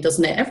teacher thing,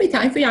 doesn't it?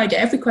 Every idea,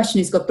 every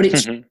question is good, but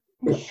it's anything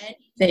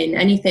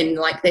anything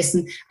like this.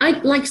 And I,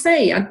 like I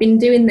say, I've been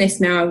doing this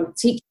now,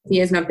 teaching for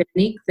years, and I've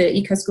been the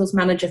Eco Schools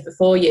manager for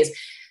 4 years.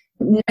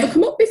 Never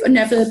come up before,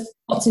 never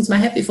popped into my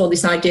head before,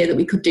 this idea that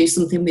we could do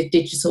something with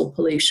digital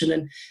pollution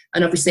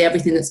and obviously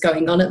everything that's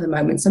going on at the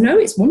moment. So no,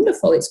 it's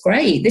wonderful, it's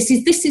great. This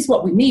is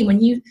what we mean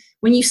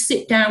when you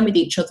sit down with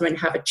each other and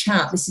have a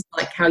chat. This is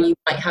like how you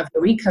might have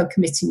your eco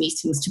committee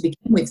meetings to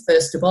begin with.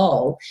 First of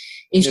all,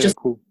 is just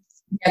cool.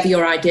 Together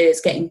your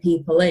ideas, getting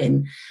people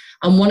in.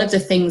 And one of the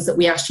things that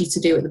we ask you to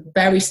do at the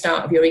very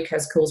start of your Eco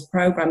Schools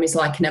programme is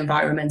like an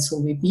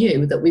environmental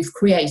review that we've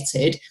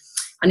created.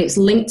 And it's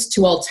linked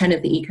to all 10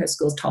 of the Eco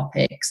Schools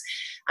topics.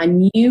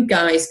 And you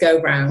guys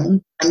go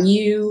round and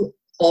you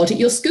audit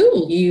your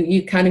school.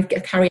 You kind of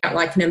carry out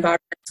like an environmental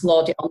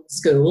audit on the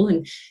school,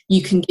 and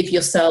you can give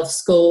yourself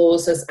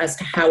scores as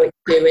to how it's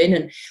doing.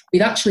 And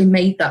we've actually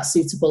made that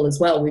suitable as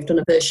well. We've done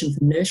a version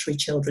for nursery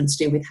children to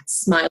do with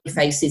smiley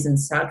faces and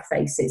sad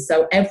faces.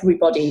 So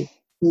everybody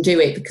can do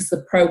it because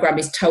the programme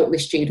is totally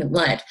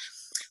student-led.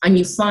 And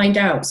you find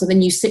out, so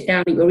then you sit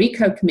down at your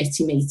Eco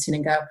Committee meeting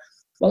and go,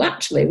 well,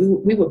 actually,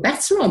 we were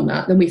better on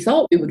that than we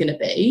thought we were going to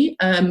be,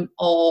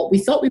 or we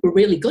thought we were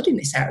really good in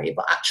this area,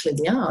 but actually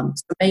we aren't.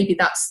 So maybe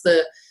that's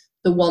the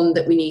one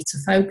that we need to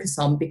focus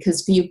on,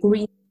 because for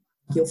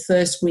your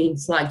first green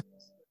flag,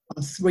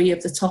 on 3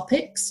 of the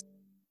topics.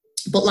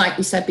 But like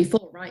we said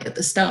before, right at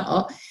the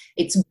start,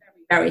 it's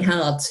very, very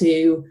hard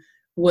to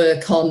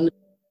work on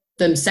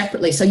them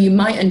separately. So you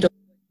might end up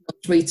on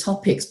 3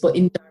 topics, but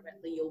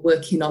indirectly you're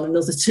working on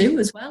another 2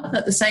 as well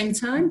at the same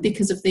time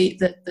because of the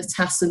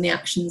tasks and the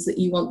actions that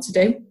you want to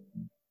do.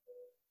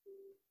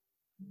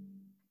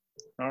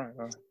 All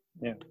right.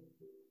 Yeah.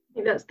 I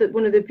think that's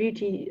one of the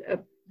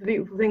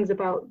beautiful things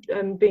about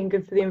being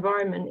good for the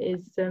environment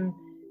is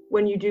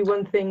when you do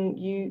one thing,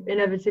 you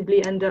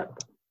inevitably end up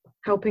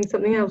helping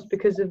something else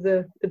because of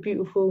the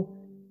beautiful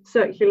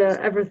circular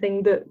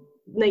everything that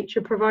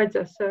nature provides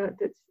us. So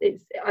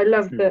I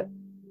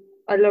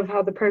love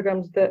how the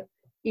programs that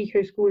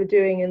Eco School are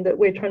doing and that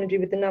we're trying to do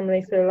with the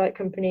Namale Solar Light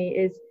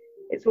Company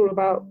it's all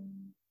about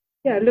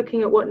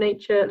looking at what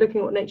nature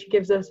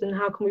gives us and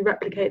how can we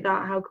replicate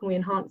that, how can we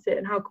enhance it,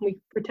 and how can we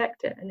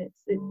protect it. And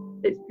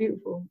it's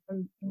beautiful.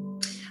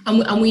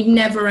 And we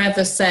never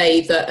ever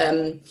say that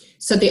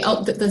so the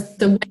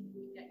way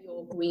you get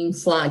your green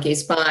flag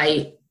is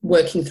by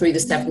working through the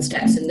 7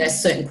 steps, and there's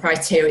certain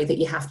criteria that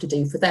you have to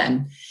do for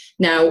them.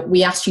 Now,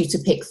 we asked you to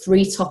pick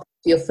 3 topics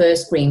for your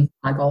first green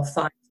flag or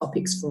 5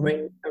 topics for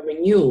a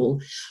renewal,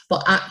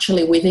 but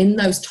actually within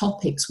those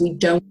topics we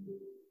don't do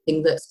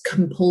anything that's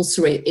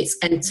compulsory. It's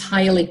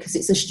entirely, because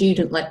it's a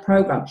student-led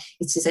program,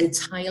 it is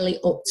entirely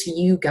up to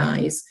you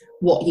guys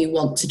what you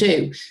want to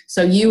do.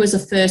 So you as a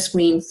first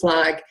green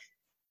flag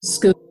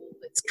school,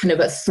 it's kind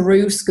of a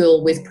through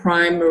school with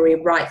primary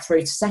right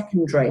through to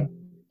secondary,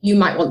 you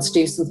might want to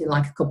do something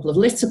like a couple of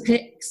litter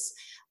picks.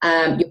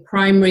 Your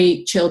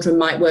primary children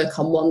might work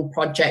on one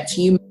project,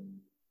 you might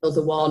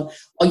another one,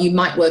 or you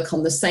might work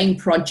on the same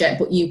project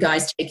but you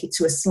guys take it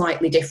to a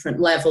slightly different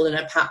level and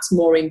are perhaps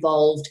more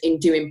involved in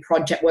doing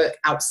project work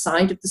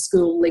outside of the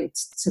school linked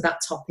to that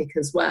topic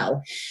as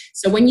well.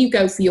 So when you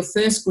go for your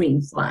first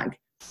green flag,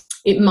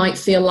 it might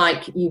feel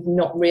like you've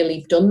not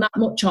really done that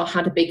much or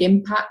had a big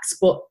impact,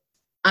 but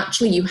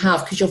actually you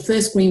have, because your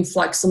first green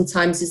flag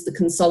sometimes is the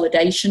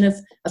consolidation of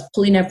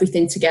pulling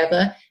everything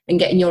together and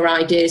getting your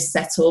ideas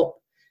set up.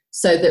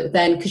 So that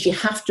then, because you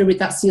have to,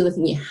 that's the other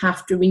thing, you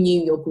have to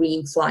renew your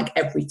green flag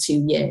every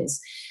 2 years,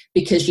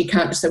 because you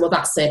can't just say, well,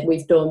 that's it,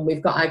 we've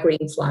got our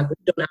green flag,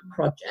 we've done our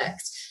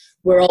project.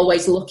 We're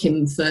always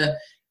looking for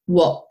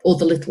what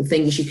other little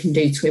things you can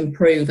do to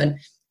improve. And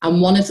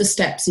one of the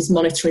steps is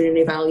monitoring and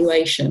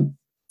evaluation.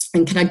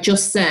 And can I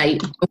just say,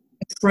 don't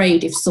be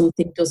afraid if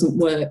something doesn't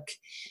work.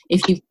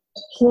 If you've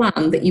got a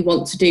plan that you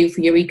want to do for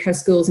your Eco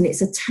Schools and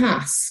it's a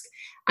task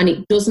and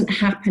it doesn't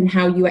happen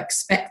how you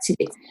expected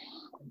it,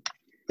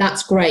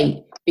 that's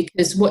great,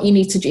 because what you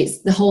need to do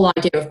is the whole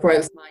idea of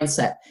growth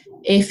mindset.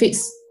 If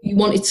you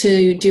wanted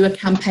to do a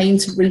campaign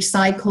to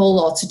recycle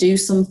or to do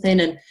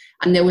something and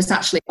there was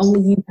actually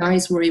only you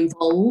guys were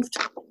involved,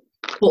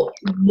 but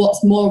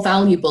what's more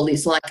valuable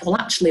is like, well,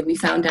 actually we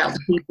found out the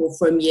people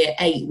from year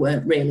 8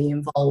 weren't really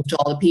involved,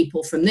 or the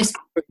people from this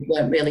group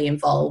weren't really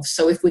involved.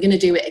 So if we're going to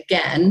do it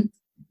again,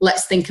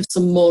 let's think of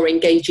some more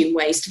engaging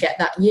ways to get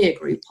that year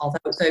group or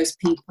those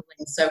people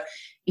in. So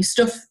if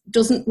stuff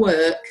doesn't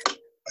work,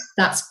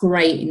 that's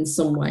great in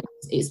some ways.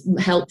 It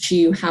helps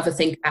you have a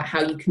think about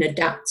how you can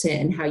adapt it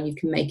and how you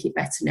can make it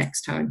better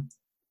next time.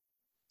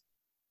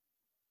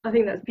 I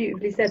think that's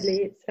beautifully said,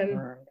 Lee. It's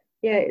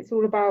it's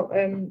all about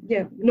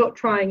not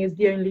trying is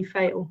the only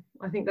fail.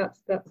 I think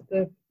that's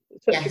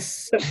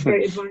such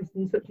great advice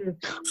and such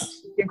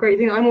a great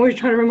thing. I'm always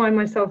trying to remind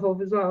myself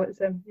of as well.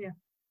 It's if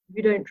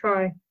you don't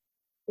try,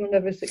 you'll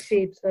never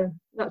succeed. So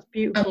that's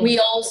beautiful. And we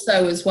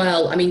also as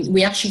well, I mean,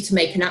 we ask you to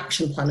make an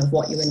action plan of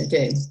what you're going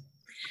to do.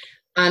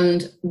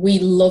 And we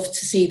love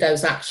to see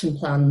those action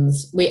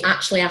plans. We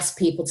actually ask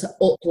people to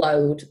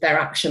upload their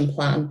action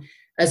plan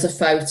as a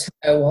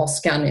photo or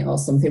scan it or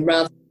something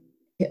rather than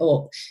pick it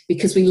up,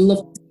 because we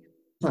love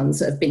plans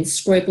that have been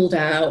scribbled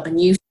out, a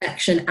new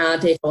section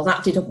added, or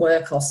that didn't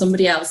work, or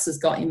somebody else has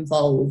got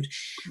involved,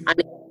 and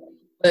it's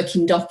a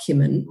working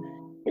document.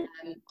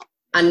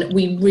 And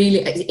we really,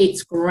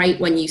 it's great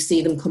when you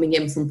see them coming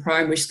in from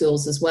primary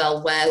schools as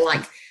well, where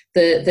like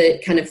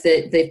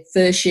the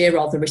first year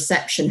or the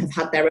reception have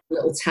had their own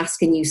little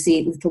task, and you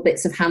see little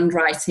bits of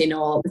handwriting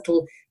or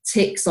little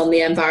ticks on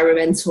the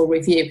environmental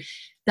review.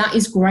 That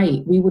is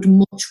great. We would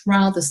much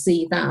rather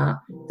see that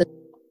than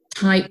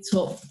typed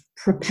up,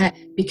 prepared,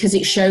 because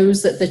it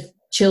shows that the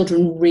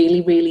children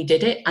really, really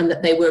did it, and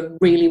that they were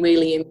really,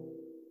 really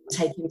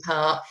taking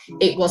part.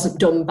 It wasn't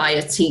done by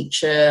a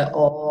teacher,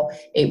 or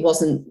it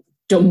wasn't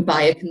done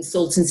by a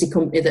consultancy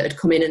company that had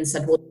come in and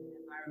said, well,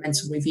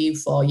 environmental review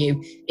for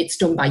you. It's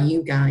done by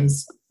you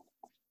guys.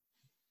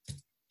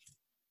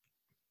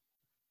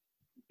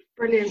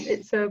 Brilliant.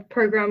 It's a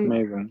program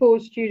Amazing. for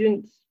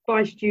students,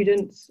 by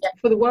students,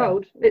 for the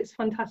world. It's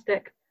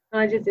fantastic.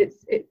 And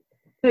it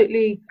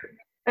totally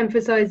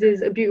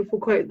emphasizes a beautiful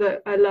quote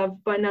that I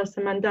love by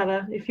Nelson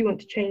Mandela: if you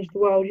want to change the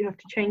world, you have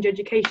to change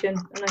education.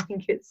 And I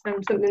think it's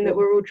something that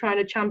we're all trying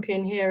to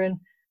champion here, and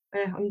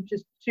I'm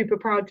just super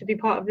proud to be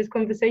part of this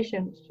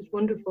conversation. It's just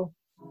wonderful.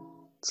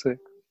 Sick.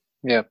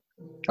 Yeah,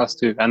 us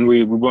too. And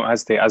we won't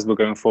hesitate as we're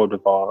going forward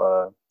with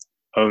our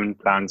own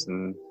plans,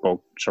 and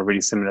which are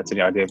really similar to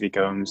the idea of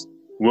eco-homes.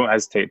 We won't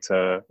hesitate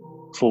to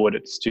forward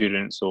it to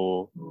students,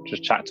 or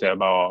just chat to it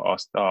about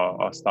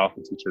our staff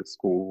and teachers at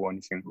school or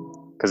anything,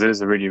 because it is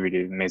a really,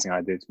 really amazing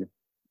idea too.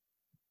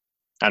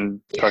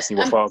 And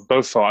personally,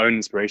 both for our own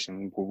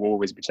inspiration, we'll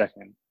always be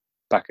checking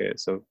back at it.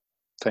 So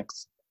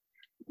thanks.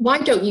 Why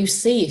don't you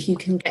see if you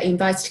can get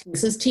invited?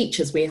 Because as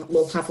teachers, we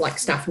will have like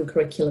staff and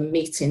curriculum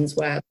meetings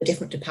where the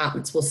different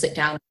departments will sit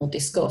down and we'll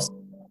discuss.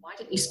 Why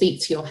don't you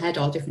speak to your head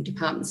or different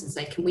departments and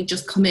say, can we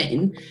just come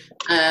in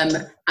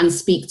and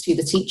speak to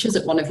the teachers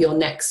at one of your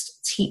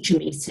next teacher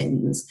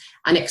meetings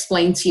and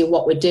explain to you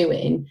what we're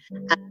doing,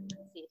 and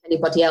see if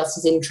anybody else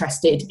is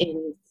interested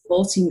in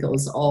supporting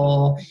us?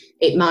 Or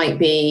it might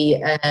be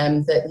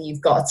that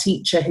you've got a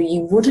teacher who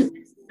you wouldn't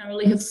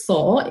necessarily have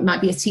thought. It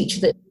might be a teacher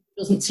that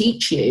doesn't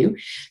teach you,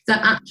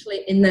 that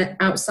actually in the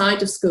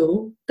outside of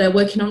school they're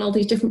working on all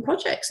these different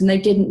projects, and they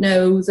didn't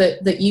know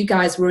that you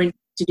guys were interested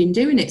in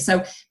doing it.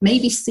 So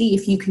maybe see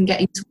if you can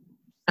get into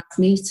staff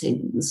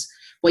meetings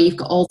where you've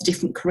got all the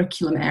different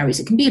curriculum areas.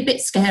 It can be a bit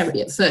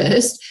scary at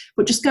first,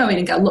 but just go in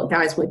and go, look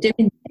guys, we're doing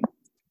this.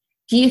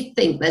 Do you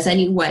think there's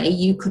any way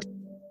you could,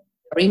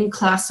 or in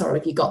class, or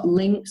have you got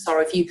links, or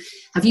have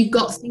you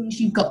got things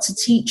you've got to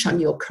teach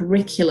on your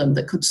curriculum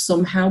that could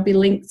somehow be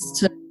linked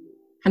to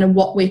kind of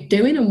what we're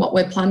doing and what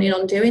we're planning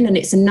on doing? And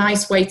it's a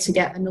nice way to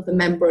get another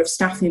member of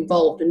staff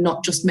involved, and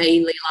not just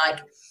mainly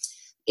like,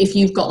 if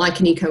you've got like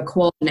an eco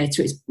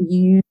coordinator, it's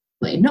usually,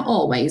 not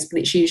always, but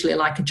it's usually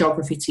like a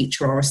geography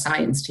teacher or a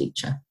science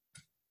teacher.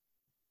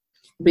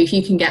 But if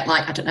you can get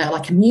like, I don't know,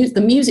 like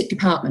the music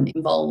department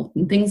involved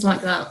and things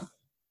like that.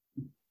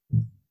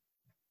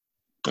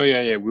 Oh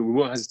yeah, we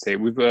won't hesitate.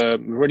 We've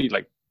already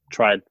like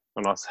tried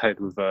on our side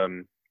with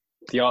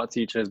the art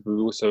teachers. We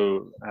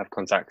also have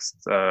contacts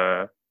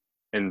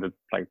in the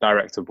like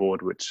director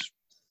board, which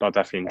are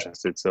definitely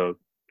interested. So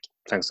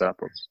thanks for that,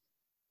 Bob.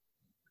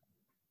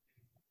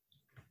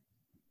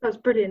 That's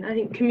brilliant. I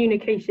think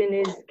communication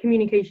is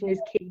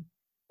key.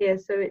 Yeah.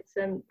 So it's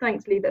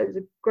thanks, Lee. Those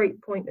are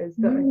great pointers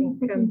that I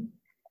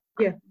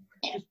think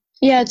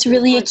it's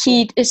really a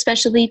key,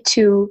 especially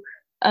to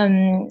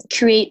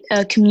create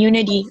a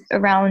community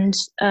around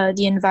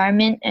the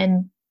environment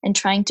and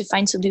trying to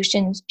find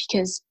solutions,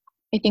 because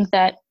I think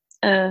that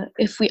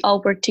if we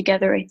all work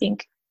together, I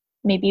think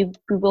maybe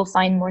we will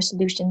find more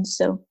solutions.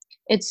 So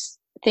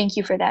thank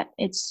you for that.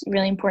 It's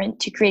really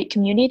important to create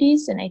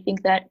communities, and I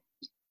think that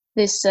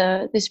this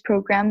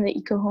program, the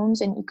Eco Homes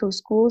and Eco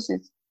Schools,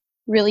 is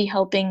really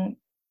helping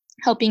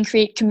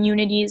create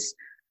communities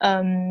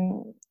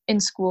in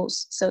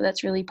schools. So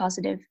that's really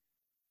positive.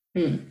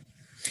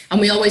 And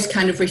we always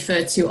kind of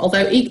refer to,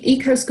 although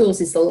Eco Schools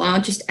is the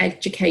largest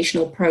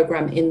educational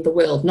program in the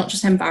world, not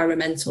just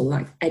environmental,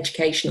 like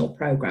educational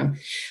program,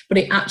 but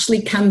it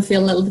actually can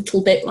feel a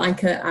little bit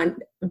like I'm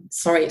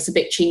sorry, it's a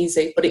bit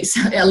cheesy, but it's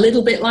a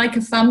little bit like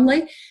a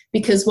family,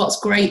 because what's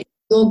great,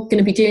 you're going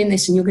to be doing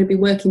this and you're going to be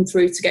working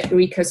through to get your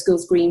Eco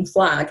Schools green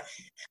flag,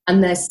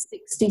 and there's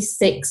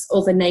 66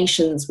 other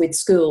nations with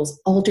schools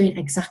all doing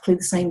exactly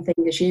the same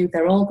thing as you.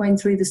 They're all going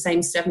through the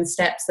same 7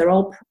 steps. They're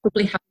all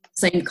probably having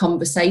the same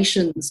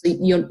conversations.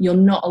 You're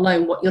not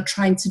alone. What you're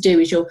trying to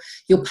do is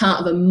you're part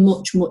of a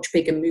much, much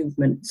bigger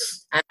movement.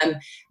 And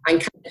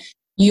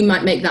you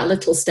might make that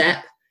little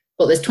step,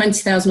 but there's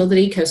 20,000 other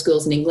eco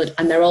schools in England,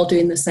 and they're all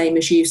doing the same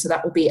as you. So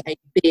that will be a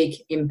big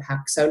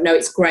impact. So no,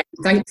 it's great.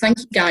 Thank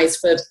you guys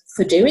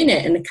for doing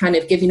it and kind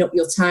of giving up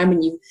your time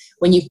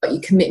when you've got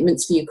your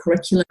commitments for your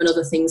curriculum and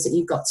other things that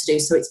you've got to do.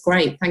 So it's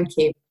great. Thank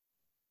you.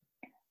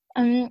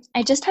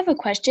 I just have a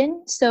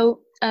question.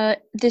 So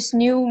this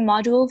new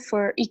module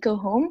for Eco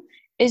Home,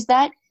 is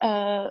that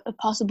a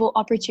possible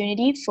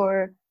opportunity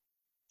for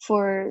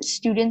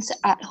students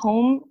at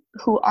home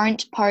who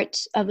aren't part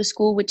of a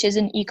school which is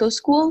an eco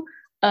school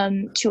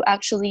to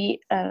actually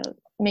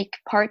make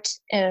part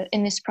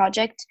in this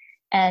project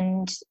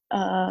and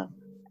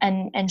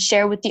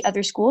share with the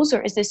other schools,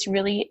 or is this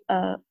really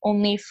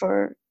only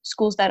for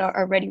schools that are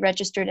already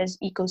registered as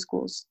eco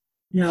schools?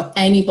 No,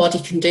 anybody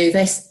can do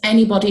this,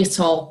 anybody at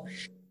all.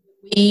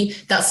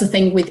 That's the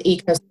thing with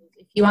eco schools.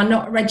 If you are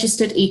not a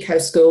registered eco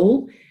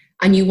school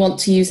and you want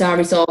to use our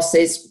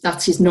resources,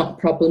 that is not a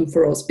problem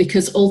for us,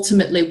 because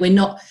ultimately we're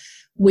not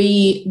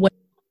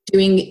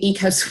running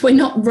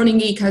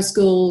eco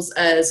schools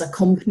as a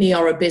company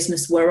or a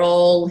business. We're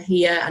all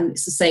here, and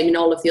it's the same in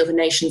all of the other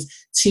nations,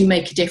 to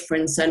make a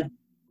difference, and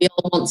we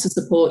all want to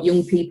support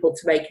young people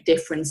to make a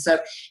difference. So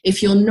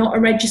if you're not a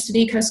registered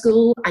eco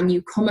school and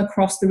you come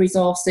across the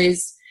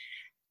resources,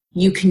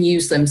 you can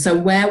use them. So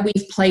where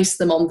we've placed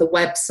them on the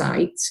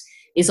website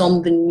is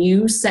on the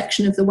news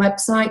section of the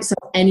website, so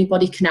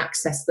anybody can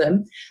access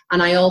them.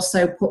 And I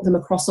also put them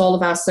across all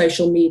of our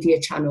social media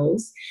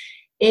channels.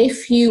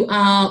 If you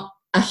are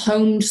a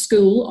homed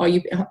school, or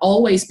you've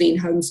always been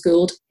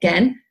homeschooled,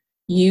 again,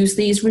 use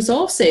these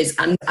resources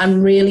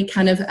and really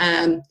kind of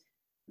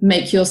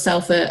make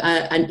yourself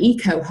an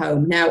eco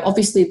home. Now,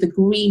 obviously, the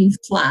green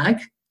flag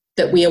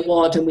that we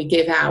award and we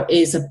give out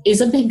is a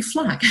big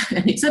flag,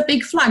 and it's a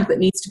big flag that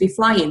needs to be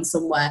flying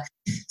somewhere.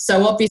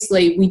 So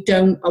obviously, we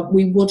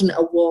wouldn't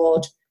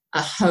award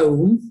a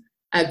home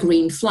a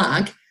green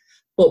flag,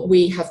 but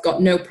we have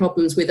got no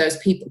problems with those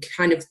people,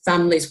 kind of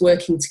families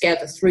working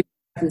together through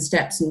 7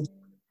 steps and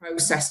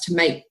process to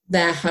make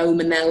their home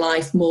and their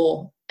life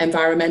more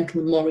environmental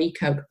and more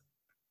eco.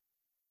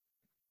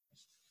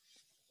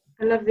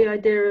 I love the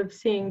idea of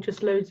seeing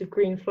just loads of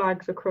green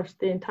flags across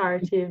the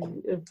entirety of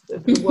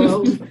the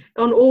world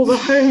on all the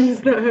homes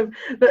that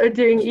are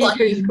doing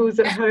eco schools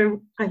at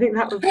home. I think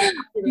that would be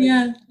fabulous.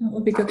 Yeah, that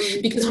would be good.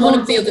 Because one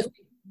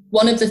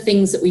of the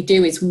things that we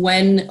do is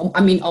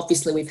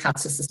obviously we've had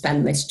to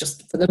suspend this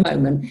just for the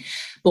moment,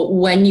 but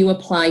when you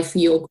apply for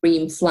your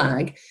green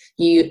flag,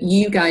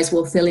 you guys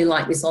will fill in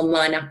like this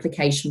online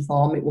application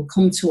form. It will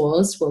come to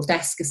us, we'll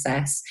desk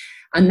assess,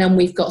 and then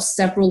we've got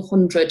several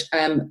hundred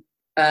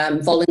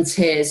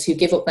volunteers who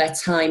give up their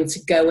time to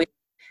go in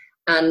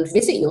and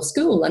visit your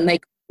school, and they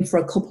come in for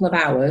a couple of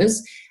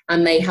hours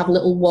and they have a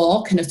little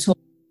walk and a tour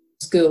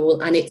of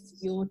school, and it's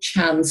your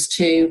chance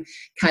to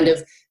kind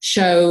of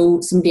show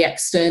somebody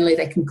externally.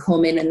 They can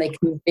come in and they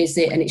can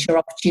visit, and it's your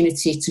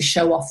opportunity to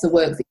show off the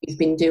work that you've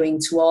been doing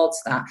towards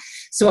that.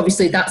 So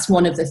obviously that's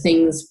one of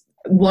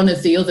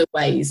the other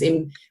ways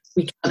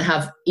we can't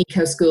have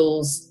eco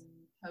schools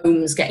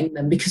homes getting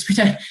them, because we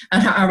don't,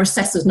 and our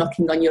assessors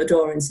knocking on your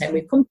door and saying,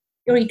 we've come to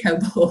your eco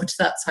board,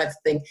 that type of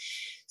thing.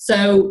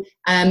 So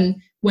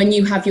when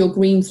you have your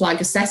green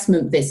flag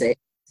assessment visit,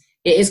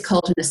 it is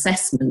called an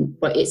assessment,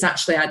 but it's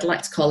actually, I'd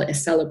like to call it a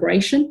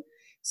celebration.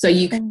 So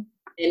you can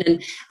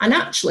and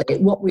actually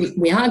what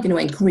we are going to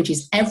encourage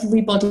is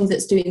everybody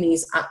that's doing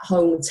these at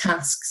home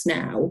tasks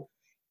now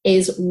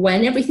is,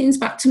 when everything's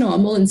back to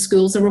normal and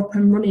schools are up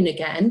and running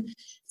again,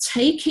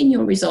 take in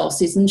your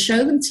resources and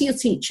show them to your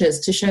teachers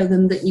to show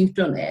them that you've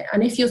done it.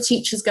 And if your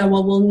teachers go,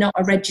 well, we're not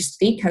a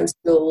registered eco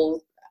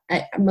school,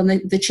 when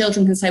the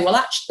children can say, well,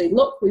 actually,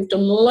 look, we've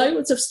done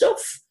loads of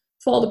stuff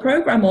for the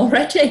programme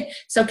already,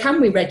 so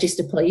can we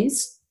register,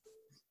 please?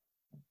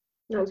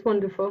 That's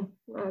wonderful.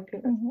 I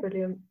think that's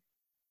brilliant.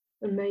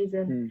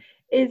 Amazing.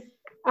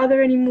 Are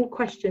there any more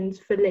questions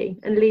for Lee?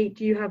 And Lee,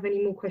 do you have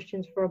any more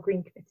questions for our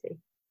Green Committee?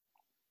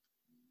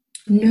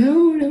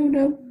 No.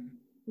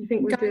 You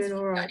think we're doing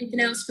all right? Anything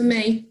else for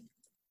me?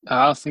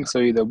 I don't think so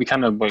either. We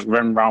kind of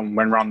went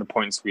around the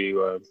points we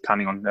were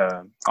planning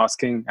on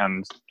asking,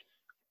 and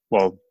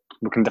well,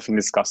 we can definitely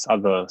discuss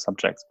other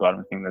subjects, but I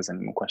don't think there's any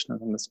more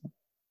questions on this one.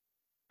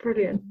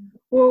 Brilliant.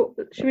 Well,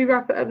 should we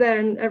wrap it up there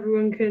and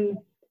everyone can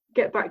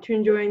get back to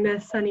enjoying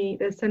their sunny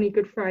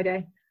Good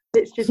Friday?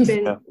 It's just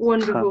been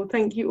wonderful.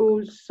 Thank you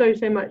all so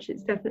much.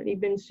 It's definitely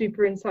been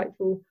super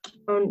insightful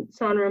on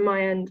Sana and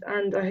my end,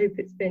 and I hope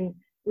it's been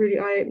really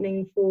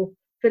eye-opening for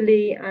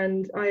Lee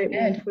and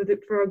eye-opening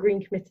for our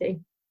Green Committee.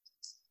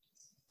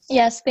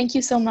 Yes, thank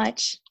you so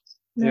much.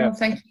 No,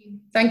 thank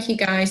you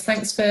guys.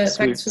 Thanks for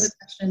the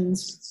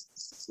questions.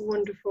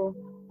 Wonderful.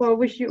 Well, I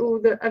wish you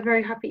all a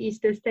very happy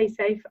Easter. Stay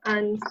safe,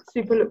 and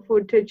super look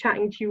forward to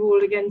chatting to you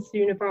all again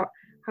soon about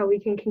how we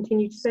can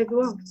continue to save the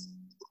world.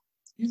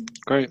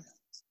 Great.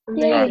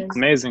 Amazing.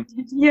 Amazing.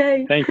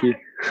 Yay. Thank you.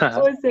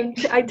 Awesome.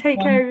 I take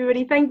care,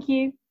 everybody. Thank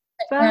you.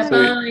 Bye.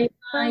 Bye.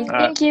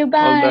 Thank you.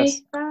 Bye.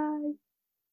 Bye.